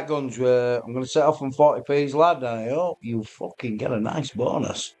 Right, Gunge, I'm going to set off on 40p's, lad, and I hope you fucking get a nice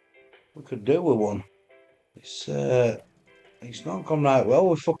bonus. We could do with one. It's not gone right well.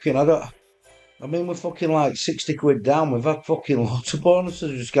 We're fucking like 60 quid down. We've had fucking lots of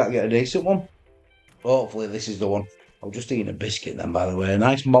bonuses. We just can't get a decent one. Hopefully this is the one. I'm just eating a biscuit then, by the way. A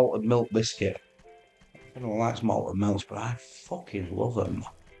nice malted milk biscuit. I don't like malted milks, but I fucking love them.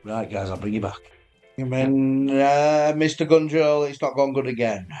 Right, guys, I'll bring you back. I mean, Mr. Gunjol, it's not gone good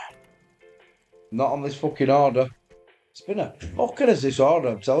again. Not on this fucking order. It's been a fucking as this order,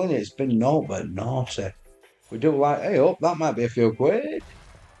 I'm telling you. It's been no but naughty. We do like, hey up, that might be a few quid.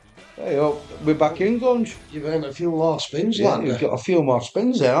 Hey up, we're back in, Gunge. You've earned a few more spins, Yeah, lad. you've got a few more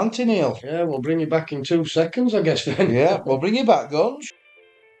spins there, haven't you, Neil? Yeah, we'll bring you back in 2 seconds, I guess, then. Yeah, we'll bring you back, Gunge.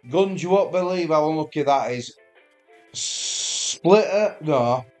 Gunge, you won't believe how unlucky that is.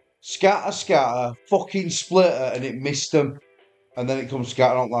 Scatter, fucking splitter, and it missed them. And then it comes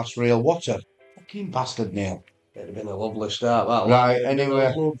scatter on last reel. What a fucking bastard, Neil. It'd have been a lovely start, that. Right,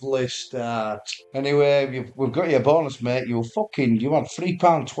 anyway. Lovely start. Anyway, we've got your bonus, mate. You had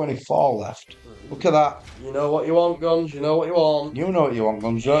 £3.24 left. Look at that. You know what you want, Guns. You know what you want. You know what you want,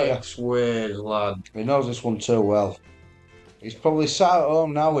 Guns, don't you? X-Ways, lad. He knows this one too well. He's probably sat at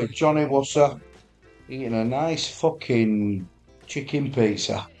home now with Johnny Wusser eating a nice fucking chicken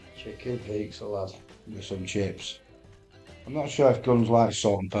pizza. Chicken pizza, lad. With some chips. I'm not sure if Guns likes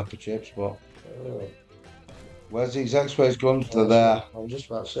salt and pepper chips, but... Where's these X-Ways, Guns? They're there. I was just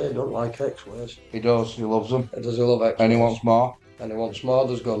about to say, he don't like X-Ways. He does, he loves them. Does he love X-Ways? And he wants more. And he wants more,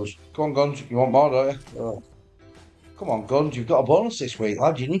 does Guns. Come on, Guns, you want more, don't you? No. Come on, Guns, you've got a bonus this week,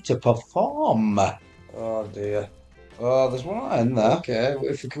 lad. You need to perform. Oh, dear. Oh, there's one in there. Okay,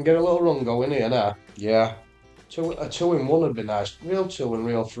 if we can get a little run going here now. Yeah. A 2 in 1 would be nice. Real 2 and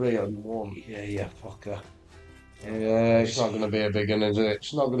real 3 in 1. Yeah, fucker. Yeah, it's not going to be a big one, is it?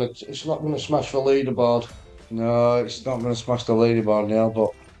 It's not going to smash the leaderboard. No, it's not going to smash the leaderboard, Neil,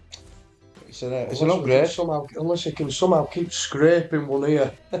 but It's an upgrade. Unless he can somehow keep scraping one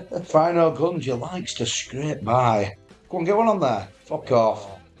here. Final Guns, you likes to scrape by. Go on, get one on there. Fuck off.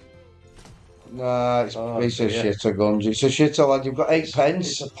 Nah, it's a piece of shitter, Guns. It's a shitter, lad. You've got 8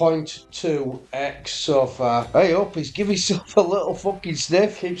 pence. It's a 0.2x so far. Hey up, he's give himself a little fucking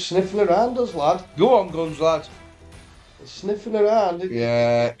sniff. Keep sniffing around us, lad. Go on, Guns, lad. He's sniffing around.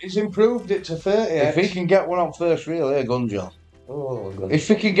 Yeah. He's improved it to 30x. If he can get one on first reel, here, Guns, John. Oh, God. If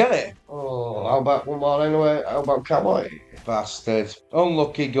he can get it. Oh, how about one more anyway? How about Cowboy? Bastard.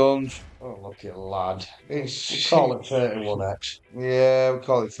 Unlucky, Guns. Oh, lucky lad. It's Call it 31x. Yeah, we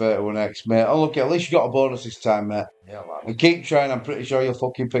call it 31x, mate. Unlucky. At least you got a bonus this time, mate. Yeah, lad. We keep trying. I'm pretty sure you'll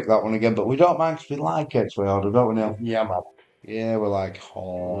fucking pick that one again, but we don't mind because we like X we order, don't we, Neil? Yeah, man. Yeah, we're like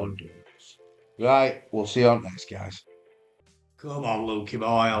hard. Right, we'll see you on next, guys. Come on, Lukey boy.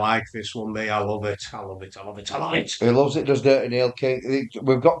 I like this one, me. I love it. I love it. I love it. I love it. He loves it, does Dirty Neil. King.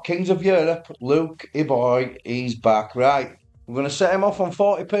 We've got Kings of Europe. Luke, boy, he's back. Right, we're going to set him off on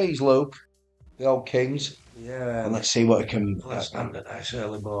 40p's, Luke. The old Kings. Yeah. And let's see what he can. Let's stand a nice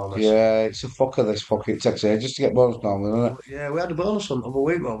early bonus. Yeah, it's a fucker, this fucker. It takes ages to get bonus normally, doesn't it? Yeah, we had a bonus on the other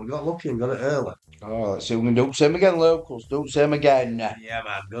week, man. We got lucky and got it early. Oh, let's see if we can do the same again, Luke. Let's do the same again. Yeah,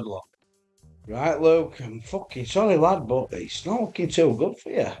 man. Good luck. Right, Luke, I'm fucking sorry, lad, but it's not looking too good for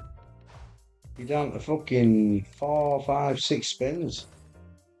you. You're down to fucking 4, 5, 6 spins.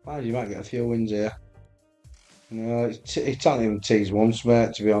 Well, you might get a few wins here. No, it can't even tease once,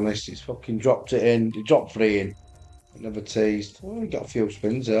 mate, to be honest. It's fucking dropped it in. He dropped 3 in. It never teased. Well, you got a few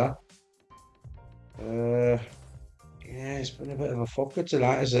spins there. Yeah, it's been a bit of a fucker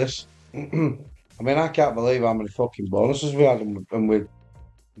tonight, is this? I mean, I can't believe how many fucking bonuses we had and we're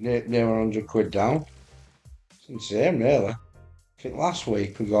near 100 quid down. It's insane, really. I think last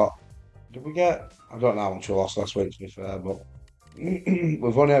week we got... Did we get... I don't know how much we lost last week, to be fair, but...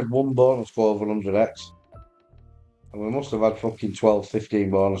 we've only had one bonus go over 100x. And we must have had fucking 12,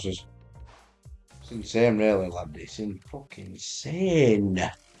 15 bonuses. It's insane, really, lad. It's fucking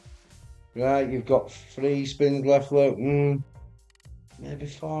insane. Right, you've got 3 spins left, look. Maybe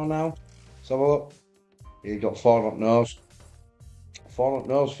 4 now. Let's have a look. You've got 4 up nose. 4 up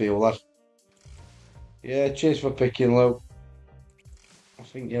nose for you, lad. Yeah, cheers for picking, Luke. I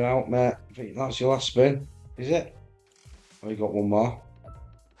think you're out, mate. I think that's your last spin. Is it? Oh, you got one more.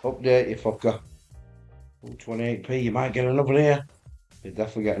 Update, you fucker. Ooh, 28p, you might get another here. You'll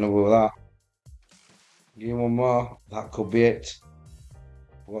definitely get another with that. Give me one more. That could be it.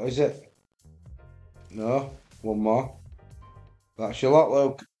 What is it? No, one more. That's your lot,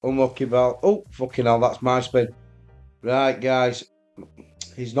 Luke. Unlucky bell. Oh, fucking hell, that's my spin. Right, guys.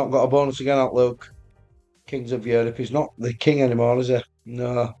 He's not got a bonus again, that Luke. Kings of Europe. He's not the king anymore, is he?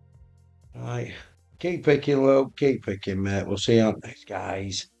 No. Right. Keep picking, Luke. Keep picking, mate. We'll see you on next,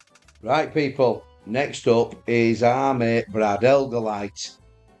 guys. Right, people. Next up is our mate, Brad Elgalite.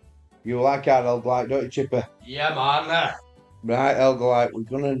 You like our Elgalite, don't you, Chipper? Yeah, man. Right, Elgalite. We're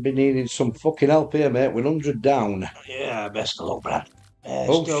going to be needing some fucking help here, mate. We're 100 down. Yeah, best of luck, Brad.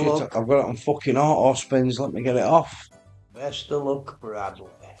 Oh, shit. I've got it on fucking auto spins. Let me get it off. Best of luck, Bradley.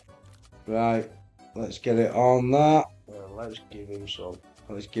 Right. Let's get it on that. Well, let's give him some.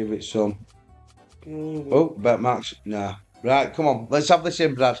 Let's give it some. Oh, bet max. Nah. Right, come on. Let's have this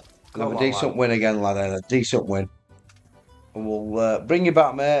in, Brad. Have a decent win again, lad. A decent win. And we'll bring you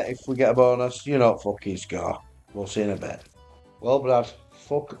back, mate, if we get a bonus. You know, fucking score. We'll see in a bit. Well, Brad,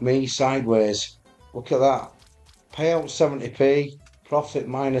 fuck me sideways. Look at that. Payout 70p. Profit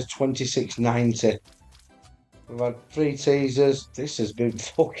minus 26.90. We've had 3 teasers. This has been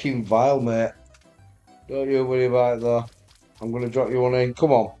fucking vile, mate. Don't you worry about it, though. I'm going to drop you one in.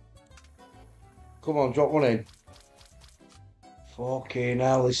 Come on. Come on, drop one in. Fucking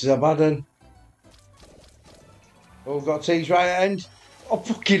hell, this is a bad one. Oh, we've got tees right at end. Oh,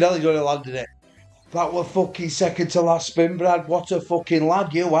 fucking hell, he's only landed it. That was fucking second to last spin, Brad. What a fucking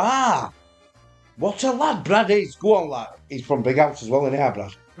lad you are. What a lad Brad is. Go on, lad. He's from Big House as well, isn't he,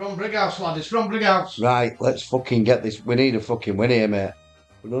 Brad? From Brighouse, lad. It's from Brighouse. Right, let's fucking get this. We need a fucking win here, mate.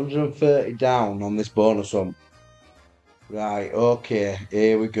 We're 130 down on this bonus hunt. Right, okay,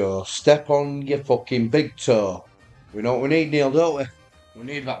 here we go. Step on your fucking big toe. We know what we need, Neil, don't we? We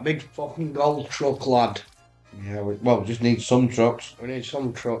need that big fucking gold truck, lad. Yeah, we just need some trucks. We need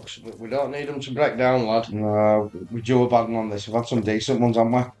some trucks, but we don't need them to break down, lad. No, we do a bad one on this. We've had some decent ones,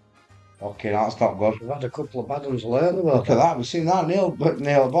 haven't we? Okay, that's not good. We've had a couple of bad ones lately, Look at that, we've seen that, Neil at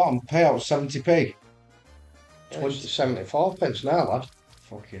the bottom. Payout 70p. 74 pence now, lad.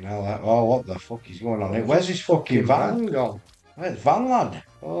 Fucking hell, that. Oh, what the fuck is going on here? Where's his fucking van gone? Where's van, lad?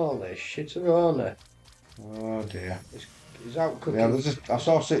 Holy shit, around there. Oh, dear. He's out cooking. Yeah, I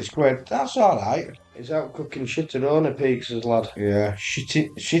saw £6. That's all right. He's out cooking shitteroni pizzas, lad. Yeah,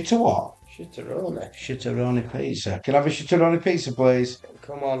 shit what? Shitteroni. Shitteroni pizza. Can I have a shitteroni pizza, please?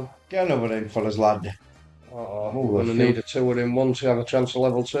 Come on. Get another in for us, lad. We're gonna need a 2-in-1 to have a chance of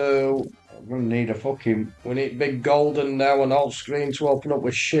level 2. I'm gonna need a fucking. We need big golden now and all screen to open up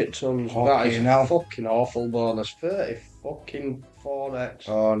with shit tons. That is a fucking awful bonus. 30 fucking 4x.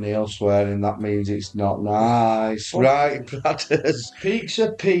 Oh, Neil swearing, that means it's not nice. Right, Bratters.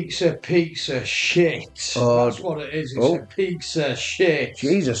 Pizza shit. Oh, that's what it is. It's a pizza shit.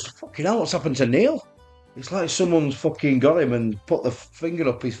 Jesus, fucking hell, what's happened to Neil? It's like someone's fucking got him and put the finger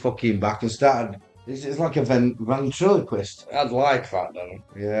up his fucking back and started. It's like a ventriloquist. I'd like that, though.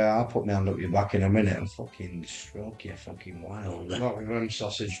 Yeah, I'll put my hand up your back in a minute and fucking stroke you fucking wild. Not with them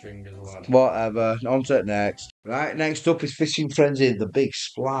sausage fingers, lad. Whatever, on to it next. Right, next up is Fishing Frenzy, the big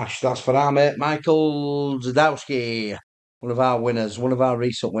splash. That's for our mate Michael Zadowski. One of our winners, one of our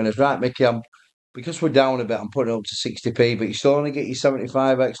recent winners. Right, Mickey, because we're down a bit, I'm putting it up to 60p, but you still only get your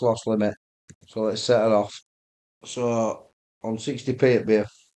 75x loss limit. So let's set it off. So on 60p it'd be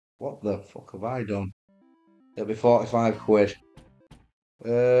what the fuck have I done? It'll be 45 quid. We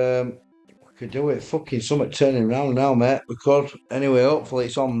could do it fucking something turning round now, mate. We could. Anyway, hopefully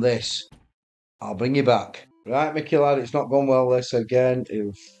it's on this. I'll bring you back. Right, Mickey lad, it's not gone well this again.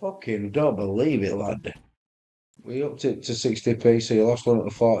 You fucking don't believe it, lad. We upped it to 60p, so you lost one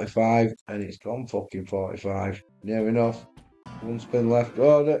to 45, and it's gone fucking 45. Near enough. One spin left.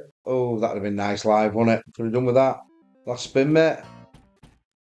 Oh, that'd have been nice live, wouldn't it? Could have done with that. Last spin, mate.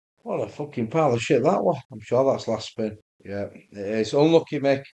 What a fucking pile of shit that was. I'm sure that's last spin. Yeah, it is. Unlucky,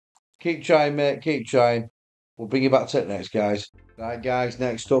 Mick. Keep trying, mate. Keep trying. We'll bring you back to it next, guys. Right, guys.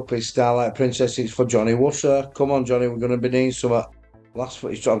 Next up is Starlight Princess. It's for Johnny Wusser. Come on, Johnny. We're going to be needing some.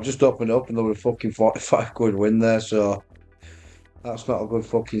 I've just opened up and there was a fucking 45 quid win there, so that's not a good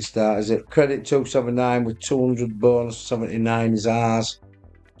fucking start, is it? Credit 279 with 200 bonus. 79 is ours.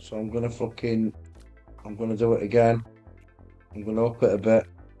 So I'm going to do it again. I'm going to up it a bit.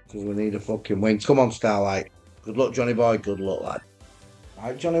 Because we need a fucking win. Come on, Starlight. Good luck, Johnny boy. Good luck, lad.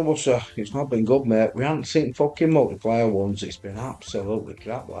 Right, Johnny Wusser. It's not been good, mate. We haven't seen fucking multiplier ones. It's been absolutely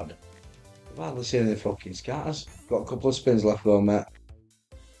crap, lad. I've hardly seen any fucking scatters. Got a couple of spins left though, mate.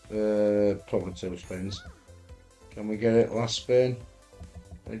 Probably 2 spins. Can we get it? Last spin.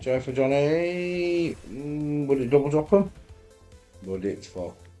 Any joy for Johnny? Would it double drop him? Would it?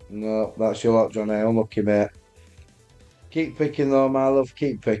 Fuck. No, that's your luck, Johnny. Unlucky, mate. Keep picking though, my love,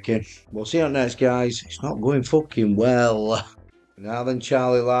 keep picking. We'll see you next, guys. It's not going fucking well. Now then,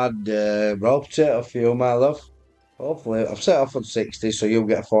 Charlie, lad, raw potato for you, my love. Hopefully, I've set off on 60, so you'll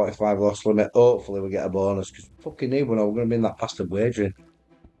get a 45 loss limit. Hopefully, we get a bonus, because we fucking need one, or we're going to be in that bastard wagering.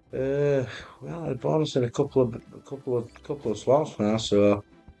 Well, a bonus in a couple of slots now, so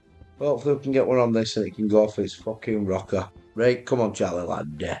hopefully we can get one on this and it can go for its fucking rocker. Right, come on, Charlie,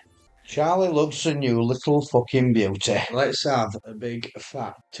 lad. Charlie looks a new little fucking beauty. Let's have a big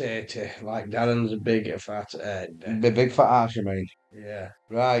fat tatey, like Darren's a big fat head. Big fat arse, you mean? Yeah.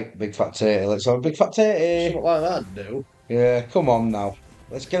 Right, big fat tatey. Let's have a big fat tatey. Something like that, do. Yeah, come on now.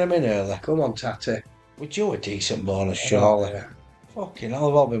 Let's get him in early. Come on, tatty. Would you a decent bonus, surely? Yeah. Fucking hell,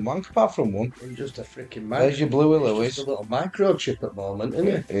 I've all been wank apart from one. I'm just a freaking There's your Bluey Lewis. Just a little microchip at the moment, isn't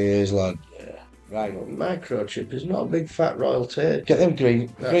it? It is, lad. Yeah. Right. Microchip is not a big fat royalty. Get them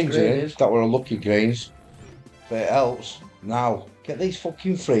greens in. Is. That were lucky greens. But it helps. Now, get these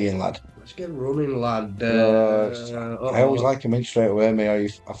fucking free in, lad. Let's get running, lad. I always like them in straight away,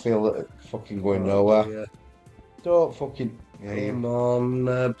 mate. I feel that it's fucking going nowhere. Yeah. Don't fucking... Yeah, Come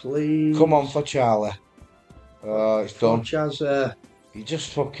on, please. Come on for Charlie. It's done. Chaz, You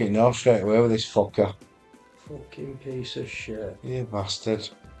just fucking know straight away with this fucker. Fucking piece of shit. You bastard.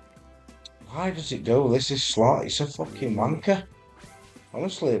 Why does it do this? This slot, it's a fucking wanker.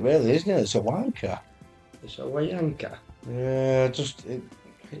 Honestly, it really isn't it? It's a wanker. It's a wayanka. Yeah, It's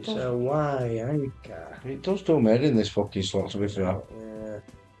a wayanka. It does do made in this fucking slot, to be fair. Yeah.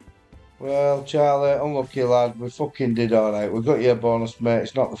 Well, Charlie, unlucky lad. We fucking did alright. We got you a bonus, mate.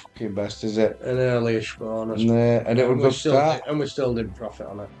 It's not the fucking best, is it? An early-ish bonus. Nah, and it was a good start. And we still didn't profit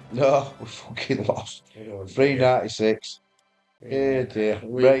on it. No, we fucking lost. 3.96. Yeah, dear.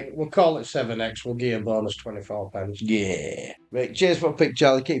 Right. We'll call it 7x. We'll give you a bonus 24 pence. Yeah. Right, cheers for a pick,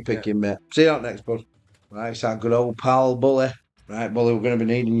 Charlie. Keep picking, mate. See you out next, bud. Right, it's our good old pal, Bully. Right, Bully, we're going to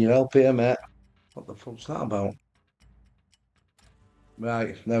be needing your help here, mate. What the fuck's that about?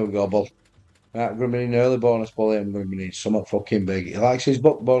 Right, there we go, Bull. Right, we're going to be needing early bonus, Bully, and we're going to be needing something fucking big. He likes his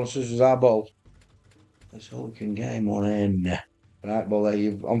book bonuses as our ball. That's all we can get him on in. Right, Bully,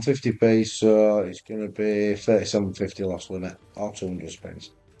 you're on 50p, so it's going to be 37.50 loss limit, or 200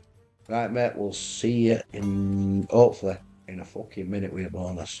 spins. Right, mate, we'll see you hopefully, in a fucking minute with a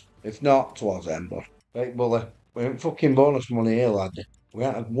bonus. If not, towards the end, bud. Right, Bully, we ain't fucking bonus money here, lad. We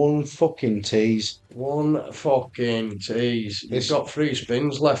ain't had one fucking tease. One fucking tease. You've This, got 3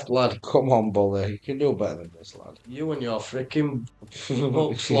 spins left, lad. come on, Bully, you can do better than this, lad. You and your freaking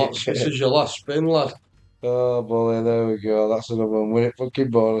book slots. This is your last spin, lad. Oh, Bully, there we go. That's another one. Win it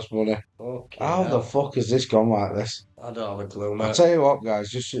fucking bonus money. Okay, How the fuck has this gone like this? I don't have a clue, I'll mate. tell you what, guys,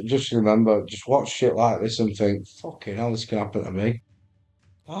 just remember, just watch shit like this and think, fucking hell, this can happen to me.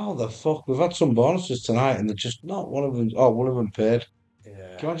 How the fuck? We've had some bonuses tonight and they're just not one of them. Oh, one of them paid. Yeah.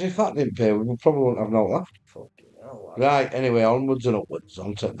 Can you imagine if that didn't pay? We probably wouldn't have no left. Fucking hell, lad. Right, anyway, onwards and upwards.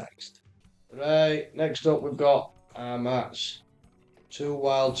 On to next. Right, next up we've got our Mats. 2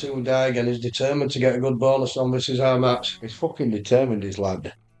 wild, 2 die again. He's determined to get a good bonus on this is our Mats. He's fucking determined, his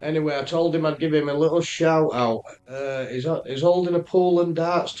lad. Anyway, I told him I'd give him a little shout out. He's holding a pool and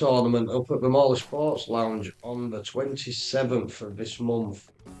darts tournament up at the Morley Sports Lounge on the 27th of this month.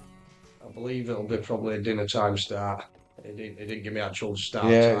 I believe it'll be probably a dinner time start. He didn't give me actual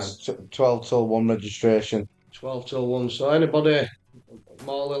start Yeah, time. it's 12 till 1 registration. 12 till 1. So anybody,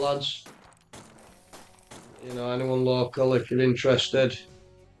 Morley lads, you know, anyone local, if you're interested,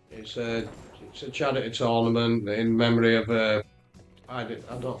 it's a charity tournament in memory of I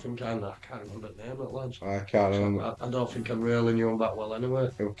don't think I can't remember the name of it, lads. I can't remember. I don't think I'm really knew him that well anyway.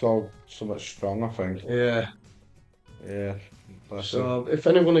 It was called something strong, I think. Yeah. Yeah. So if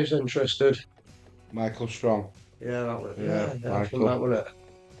anyone is interested, Michael Strong. yeah, that was Yeah, I think that was it.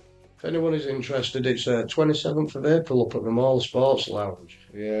 If anyone is interested, it's 27th of April up at the Mall Sports Lounge.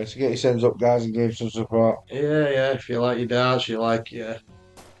 Yeah, so get your sends up, guys, and give some support. Yeah. If you like your darts, you like your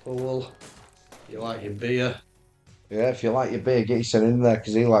pool, you like your beer. Yeah, if you like your beer, get your son in there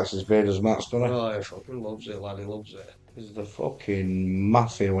because he likes his beer as Matt's done it. Oh, he fucking loves it, lad. He loves it. He's the fucking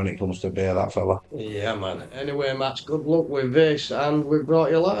mafia when it comes to beer, that fella. Yeah, man. Anyway, Matt, good luck with this, and we've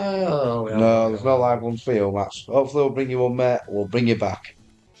brought you No, there's no live ones for you, Matt. Hopefully we'll bring you one, mate. We'll bring you back.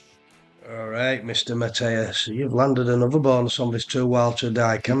 All right, Mr. Mateus, you've landed another bonus on this 2 wild to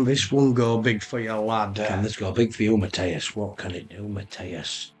die. Can this one go big for you, lad? Can this go big for you, Mateus? What can it do,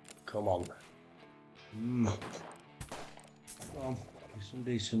 Mateus? Come on. Come on, some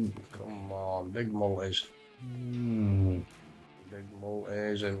decent. Come on, big multis. Mm. Big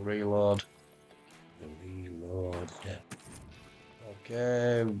multis and reload. Reload.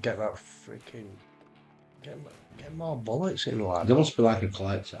 Okay, get that freaking... Get more bullets in, lad. There must be like a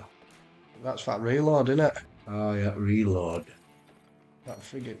collector. That's that reload, innit? Oh, yeah, reload. That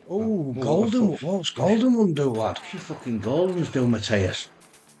friggin'... Oh, golden. What's golden one do, lad? What's your fucking goldens do, Mateus?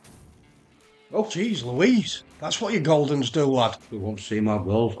 Oh, jeez, Louise. That's what your goldens do, lad. We want to see my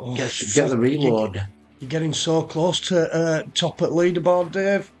gold. Oh, get the reload. You're getting so close to top at leaderboard,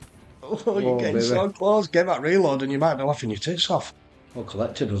 Dave. Oh, you're getting baby. so close. Get that reload and you might be laughing your tits off. Well,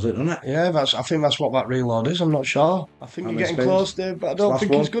 collector does it, doesn't it? Yeah, I think that's what that reload is. I'm not sure. I think How you're many getting spins? close, Dave, but I don't Last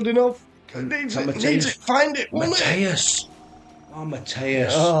think one. it's good enough. Can Needs Mateus- it. Find it, won't it? Mateus! Oh,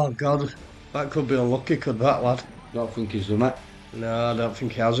 Mateus. Oh, God. That could be unlucky, could that, lad? Don't think he's done it. No, I don't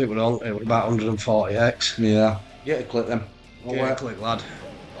think he has. It was about 140x. Yeah. Get a clip then. Get a click, lad.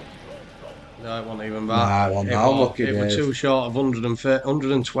 No, it wasn't even that. Nah, it wasn't that. Unlucky, It was Dave. too short of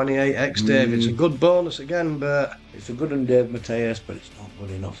 128x, Dave. It's a good bonus again, but It's a good one, Dave Mateus, but it's not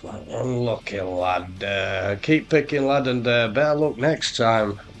good enough, like that. unlucky, lad. Keep picking, lad, and better luck next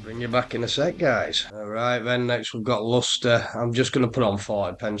time. I'll bring you back in a sec, guys. All right, then next we've got Luster. I'm just going to put on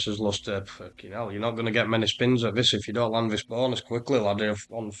 40 pence as Luster. Fucking hell, you're not going to get many spins at this if you don't land this bonus quickly, lad. You're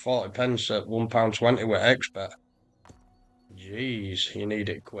on 40 pence at £1.20 with expert. Jeez, you need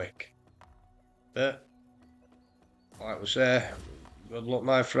it quick. But, like we say, good luck,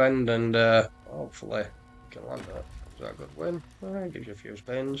 my friend, and hopefully you can land that. Is that a good win? Alright, gives you a few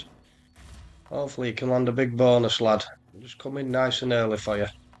spins. Hopefully you can land a big bonus, lad. Just come in nice and early for you.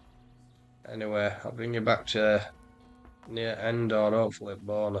 Anyway, I'll bring you back to near end or hopefully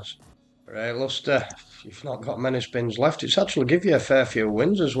bonus. Right, Luster, you've not got many spins left. It's actually give you a fair few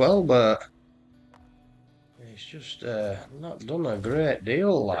wins as well, but it's just not done a great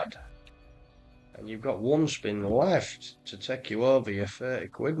deal, lad. And you've got one spin left to take you over your 30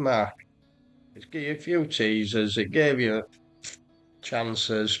 quid mark. It gave you a few teasers, it gave you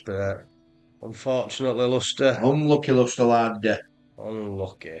chances, but unfortunately, Luster, Unlucky, Luster, lad.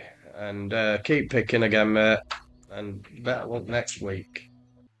 unlucky. And keep picking again, mate, and better luck next week.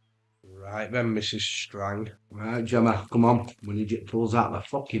 Right then, Mrs. Strang. Right, Gemma, come on. We need you to pull us out of the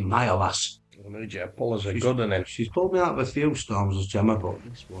fucking mile, lass. Yeah, pullers are good, isn't it? She's pulled me out of a few storms as Gemma, but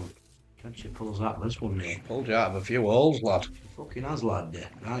this one, can she pull us out of this one, Neil? Pulled you out of a few holes, lad. She fucking has, lad.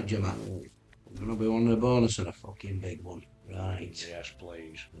 Right, Gemma. I'm gonna be on the bonus and a fucking big one. Right. Yes,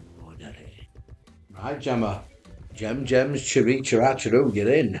 please. Oh, daddy. Right, Gemma. Gems, chirichara, chiru,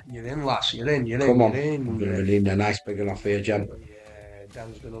 you're in. You're in, lass. You're in. Come on. You're in. I'm gonna be needing a nice big one off here, Gem. Yeah,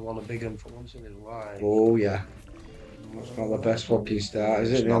 Dan's gonna want a big one for once in his life. Oh, yeah. That's not the best fucking start,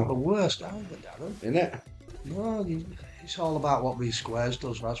 is it? It's not the worst either, Darren. Isn't it? No, it's all about what these squares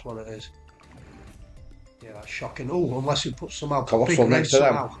does. That's what it is. Yeah, that's shocking. Oh, unless he puts some out. Colossal next to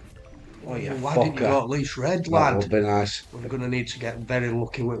them. Oh, yeah. Why didn't you go at least red, lad? That would be nice. We're going to need to get very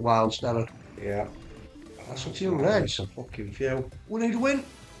lucky with wilds, Darren. Yeah. That's a few reds. A fucking few. We need a win.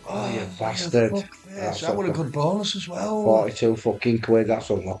 Oh, you bastard. That would a good bonus as well. 42 fucking quid, that's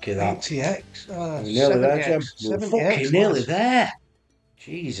unlucky, that. 80x. We're nearly there, Gem. We're fucking nearly there.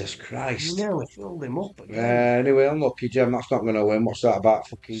 Jesus Christ. You nearly filled him up again. Anyway, unlucky, Gem. That's not going to win. What's that about?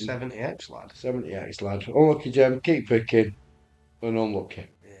 Fucking 70x, lad. 70x, lad. Unlucky, Gem. Keep picking. And unlucky.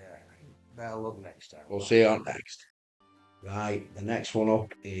 Yeah. Better luck next time. We'll see you on next. Right, the next one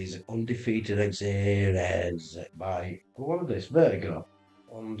up is Undefeated Xeres by, what is this? Vertigo.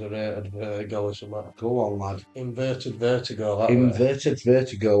 Underrated Vertigo or something. Go on, lad. Inverted Vertigo, that Inverted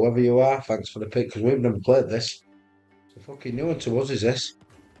Vertigo, whoever you are, thanks for the pick, because we've never played this. It's a fucking new one to us, is this?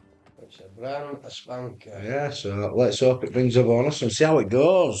 It's a brand, a spanker. Yeah, so let's hope it brings a bonus and see how it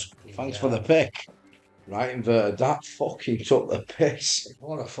goes. Thanks for the pick. Right, Inverted, that fucking took the piss.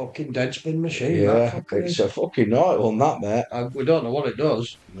 What a fucking dead spin machine. Yeah, it's a fucking naughty one, that, mate. We don't know what it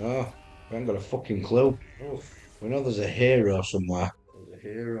does. No, we haven't got a fucking clue. Oof. We know there's a hero somewhere.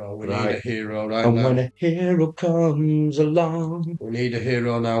 Hero. We need a hero right and now. When a hero comes along. We need a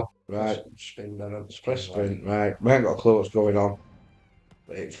hero now. Right. Spin down. Press sprint, right. We ain't got a clue what's going on.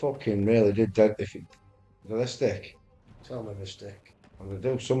 But it fucking really did dead. If it, do they stick? Tell me the stick. Well, they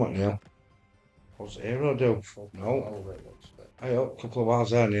do something now. What's the hero do? No. Hey up, couple of hours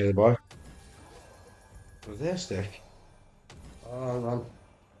there nearly, boy. Does they stick? Oh, hang on.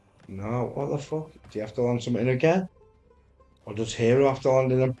 No, what the fuck? Do you have to land something in again? Or does hero have to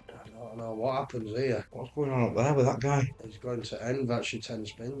land in them? I don't know what happens here. What's going on up there with that guy? He's going to end actually 10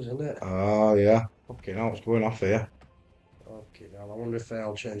 spins, isn't it? Oh, yeah. Fucking hell, what's going off here? Okay, now I wonder if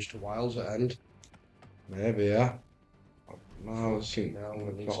they'll change to wilds at end. Maybe, yeah. No, it's now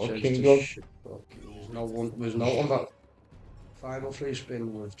not looking good. There's no one that final free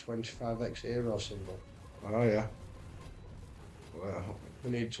spin with 25x hero symbol. Oh, yeah. Well,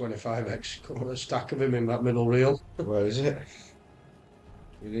 we need 25x. Couple of stack of him in that middle reel. Where is it?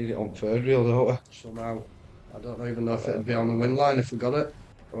 We need it on third reel, don't we? Somehow. I don't even know if it'd be on the win line if we got it.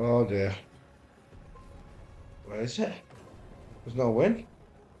 Oh dear. Where is it? There's no win.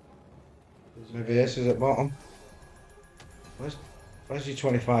 Maybe this is at bottom. Where's your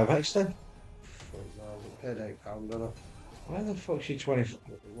 25x then? Paid £8, don't I? Where the fuck's your 20?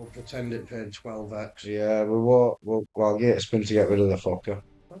 We'll pretend it paid 12x. Yeah, we'll get a spin to get rid of the fucker.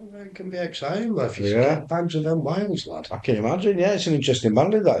 Well, it can be exciting though if you get bags of them wilds, lad. I can imagine, yeah, it's an interesting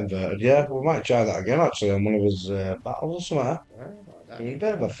bandit, that Inverted. Yeah, we might try that again actually on one of his battles or something. He's a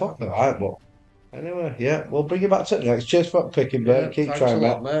bit of a fucker, right, but anyway, yeah, we'll bring you back to the next. Cheers for picking, Bert. Keep trying,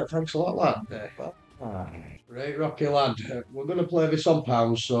 mate. Thanks a lot, lad. Right, Rocky lad, we're going to play this on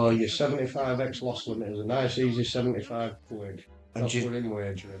pounds, so your 75x loss limit is a nice easy 75 quid. And she's in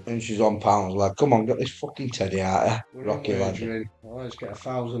wagering. And she's on pounds, lad. Come on, get this fucking teddy out of here. Rocky lad. Well, let's get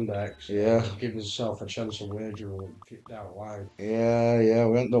 1,000x. Yeah. Give yourself a chance of wagering down the line. Yeah,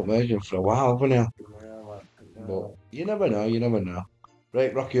 we haven't done wagering for a while, haven't we? Yeah, but you never know.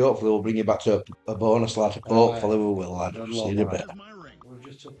 Right, Rocky, hopefully we'll bring you back to a bonus, lad. Hopefully we will, lad. See you in a bit. We've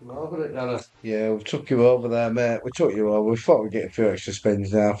just took him over it, Dana. Yeah, we've took you over there, mate. We took you over. We thought we'd get a few extra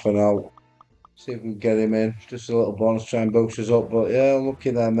spins now for now. See if we can get him in. Just a little bonus, try and boost us up. But yeah,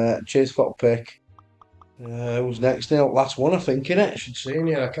 lucky there, mate. Cheers for the pick. Who's next? Last one, I think, innit? Richard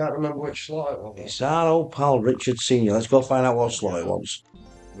Senior. I can't remember which slot it was. It's our old pal Richard Senior. Let's go find out what slot it was.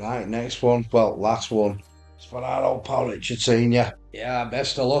 Right, next one. Well, last one. It's for our old pal Richard Senior. Yeah,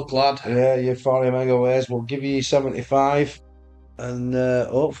 best of luck, lad. Yeah, your 40 mega ways. We'll give you 75. And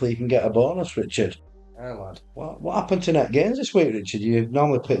hopefully you can get a bonus, Richard. Yeah, lad. What happened to net games this week, Richard? You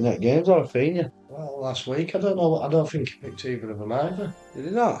normally pick net games on a Fenia. Well, last week, I don't know. I don't think he picked either of them either. Did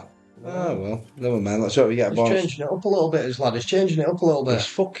he not? No. Oh, well, never mind. Let's hope we get a bonus. He's changing it up a little bit, his lad. He's changing it up a little bit. He's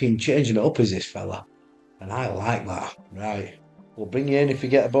fucking changing it up, is this fella. And I like that. Right. We'll bring you in if you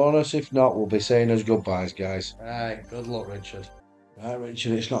get a bonus. If not, we'll be saying us goodbyes, guys. Right. Good luck, Richard. Right,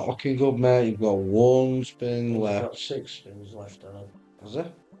 Richard, it's not looking good, mate. You've got one spin left. Got 6 spins left, Has he?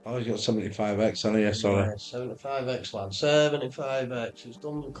 Oh, he's got 75x on here, sorry. Yeah, 75x lad, 75x. It's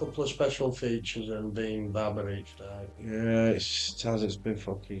done a couple of special features and been babber each time. Yeah, it's been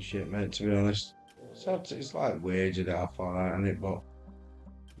fucking shit, mate, to be honest. It's like wage and a half, alright, isn't it? But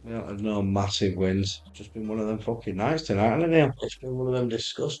we don't have no massive wins. It's just been one of them fucking nights tonight, hasn't it, Neil? It's been one of them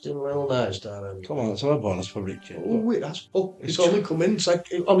disgusting little nights, darling. Come on, let's have a bonus for Richard. Oh, wait, it's only come in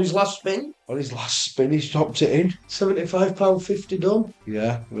on his last spin. On his last spin, he's dropped it in. £75.50 done.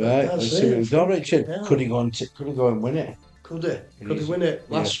 Yeah, right. That's Let's see what it. we've got, Richard. Yeah. Could he go and win it? Could he? Could he He's- win it?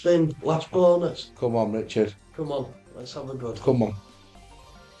 Last yeah. spin, last bonus. Come on, Richard. Come on, let's have a good. Come on.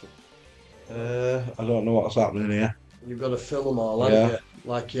 I don't know what's happening here. You've got to fill them all, haven't Yeah. you?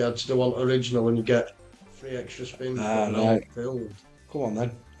 Like you had to do on original and you get 3 extra spins, but not right. filled. Come on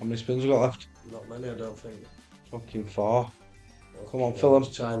then. How many spins we got left? Not many, I don't think. Fucking 4. Come on, fill 'em.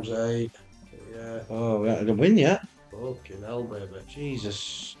 Times 8. Yeah. Oh, we haven't win yet. Fucking hell, baby.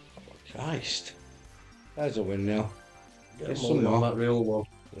 Jesus Christ. There's a win now. Get Get a some multi on more. that real one.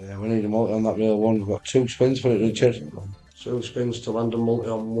 Yeah, we need a multi on that real one. We've got 2 spins for it, Richard. 2 spins to land a multi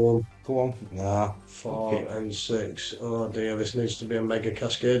on 1, Come on. Nah. 4 Okay. and 6. Oh dear, this needs to be a mega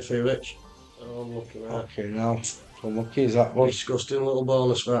cascade for you, Rich. Oh, I'm looking at Okay, now. So lucky as that was. disgusting little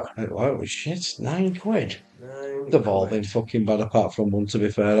bonus for that. It was shit. 9 quid. 9 They've all quid. been fucking bad apart from one, to be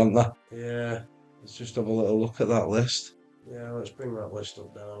fair, haven't they? Yeah. Let's just have a little look at that list. Yeah, let's bring that list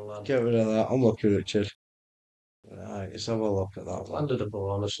up down, lad. Get rid of that. Unlucky, Richard. Right, let's have a look at that I've one. landed a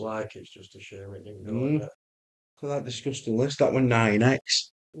bonus like it's just a shame it didn't go Mm. in it. Look at that disgusting list. That one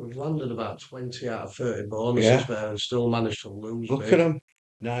 9x. We've landed about 20 out of 30 bonuses Yeah. there and still managed to lose. Look big. at them.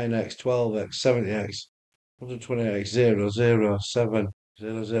 9x, 12x, 70x, 120x, 0, 0, 7,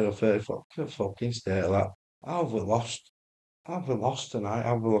 0, 0, 34. Look at the fucking state of that. How have we lost? How have we lost tonight?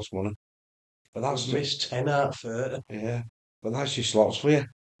 How have we lost money? But that's We've missed 10 out of 30. yeah. But that's your slots for you.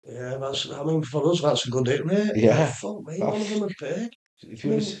 Yeah, I mean, for us, that's a good hit rate. Yeah. Fuck me, one of them are paid. If I you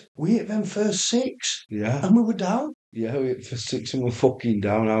mean, was, we hit them first 6 yeah. and we were down. Yeah, for 6 and we're fucking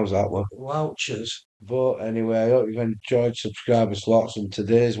down. How's that one? Wouchers. But anyway, I hope you've enjoyed subscriber slots, and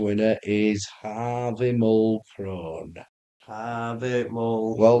today's winner is Harvey Mulcrone. Have it,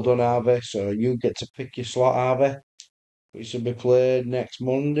 Mull. Well done, Harvey. So you get to pick your slot, Harvey, which will be played next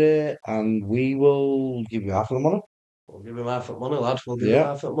Monday, and we will give you half of the money. We'll give him half at money, lad. We'll give Yeah. him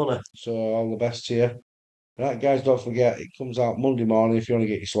half at money. So all the best to you. Right, guys, don't forget, it comes out Monday morning if you want to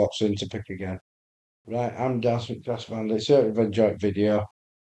get your slots in to pick again. Right, I'm Das with Crash Bandit. So if you've enjoyed the video,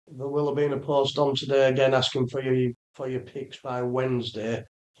 There will have been a post on today again asking for your picks by Wednesday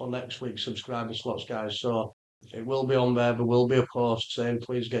for next week's subscriber slots, guys. So it will be on there. There will be a post saying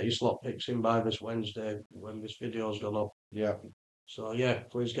please get your slot picks in by this Wednesday when this video's gone up. yeah. So yeah,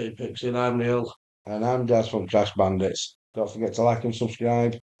 please get your picks in. I'm Neil. And I'm Das from Crash Bandits. Don't forget to like and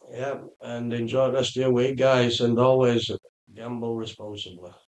subscribe. Yeah, and enjoy the rest of your week, guys. And always gamble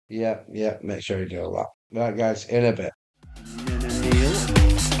responsibly. Yeah, make sure you do all that. Right, guys, in a bit.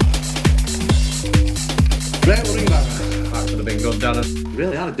 Right, we'll ring back. That could have been good, Darren.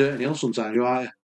 Really had a dirty nail sometimes, you are.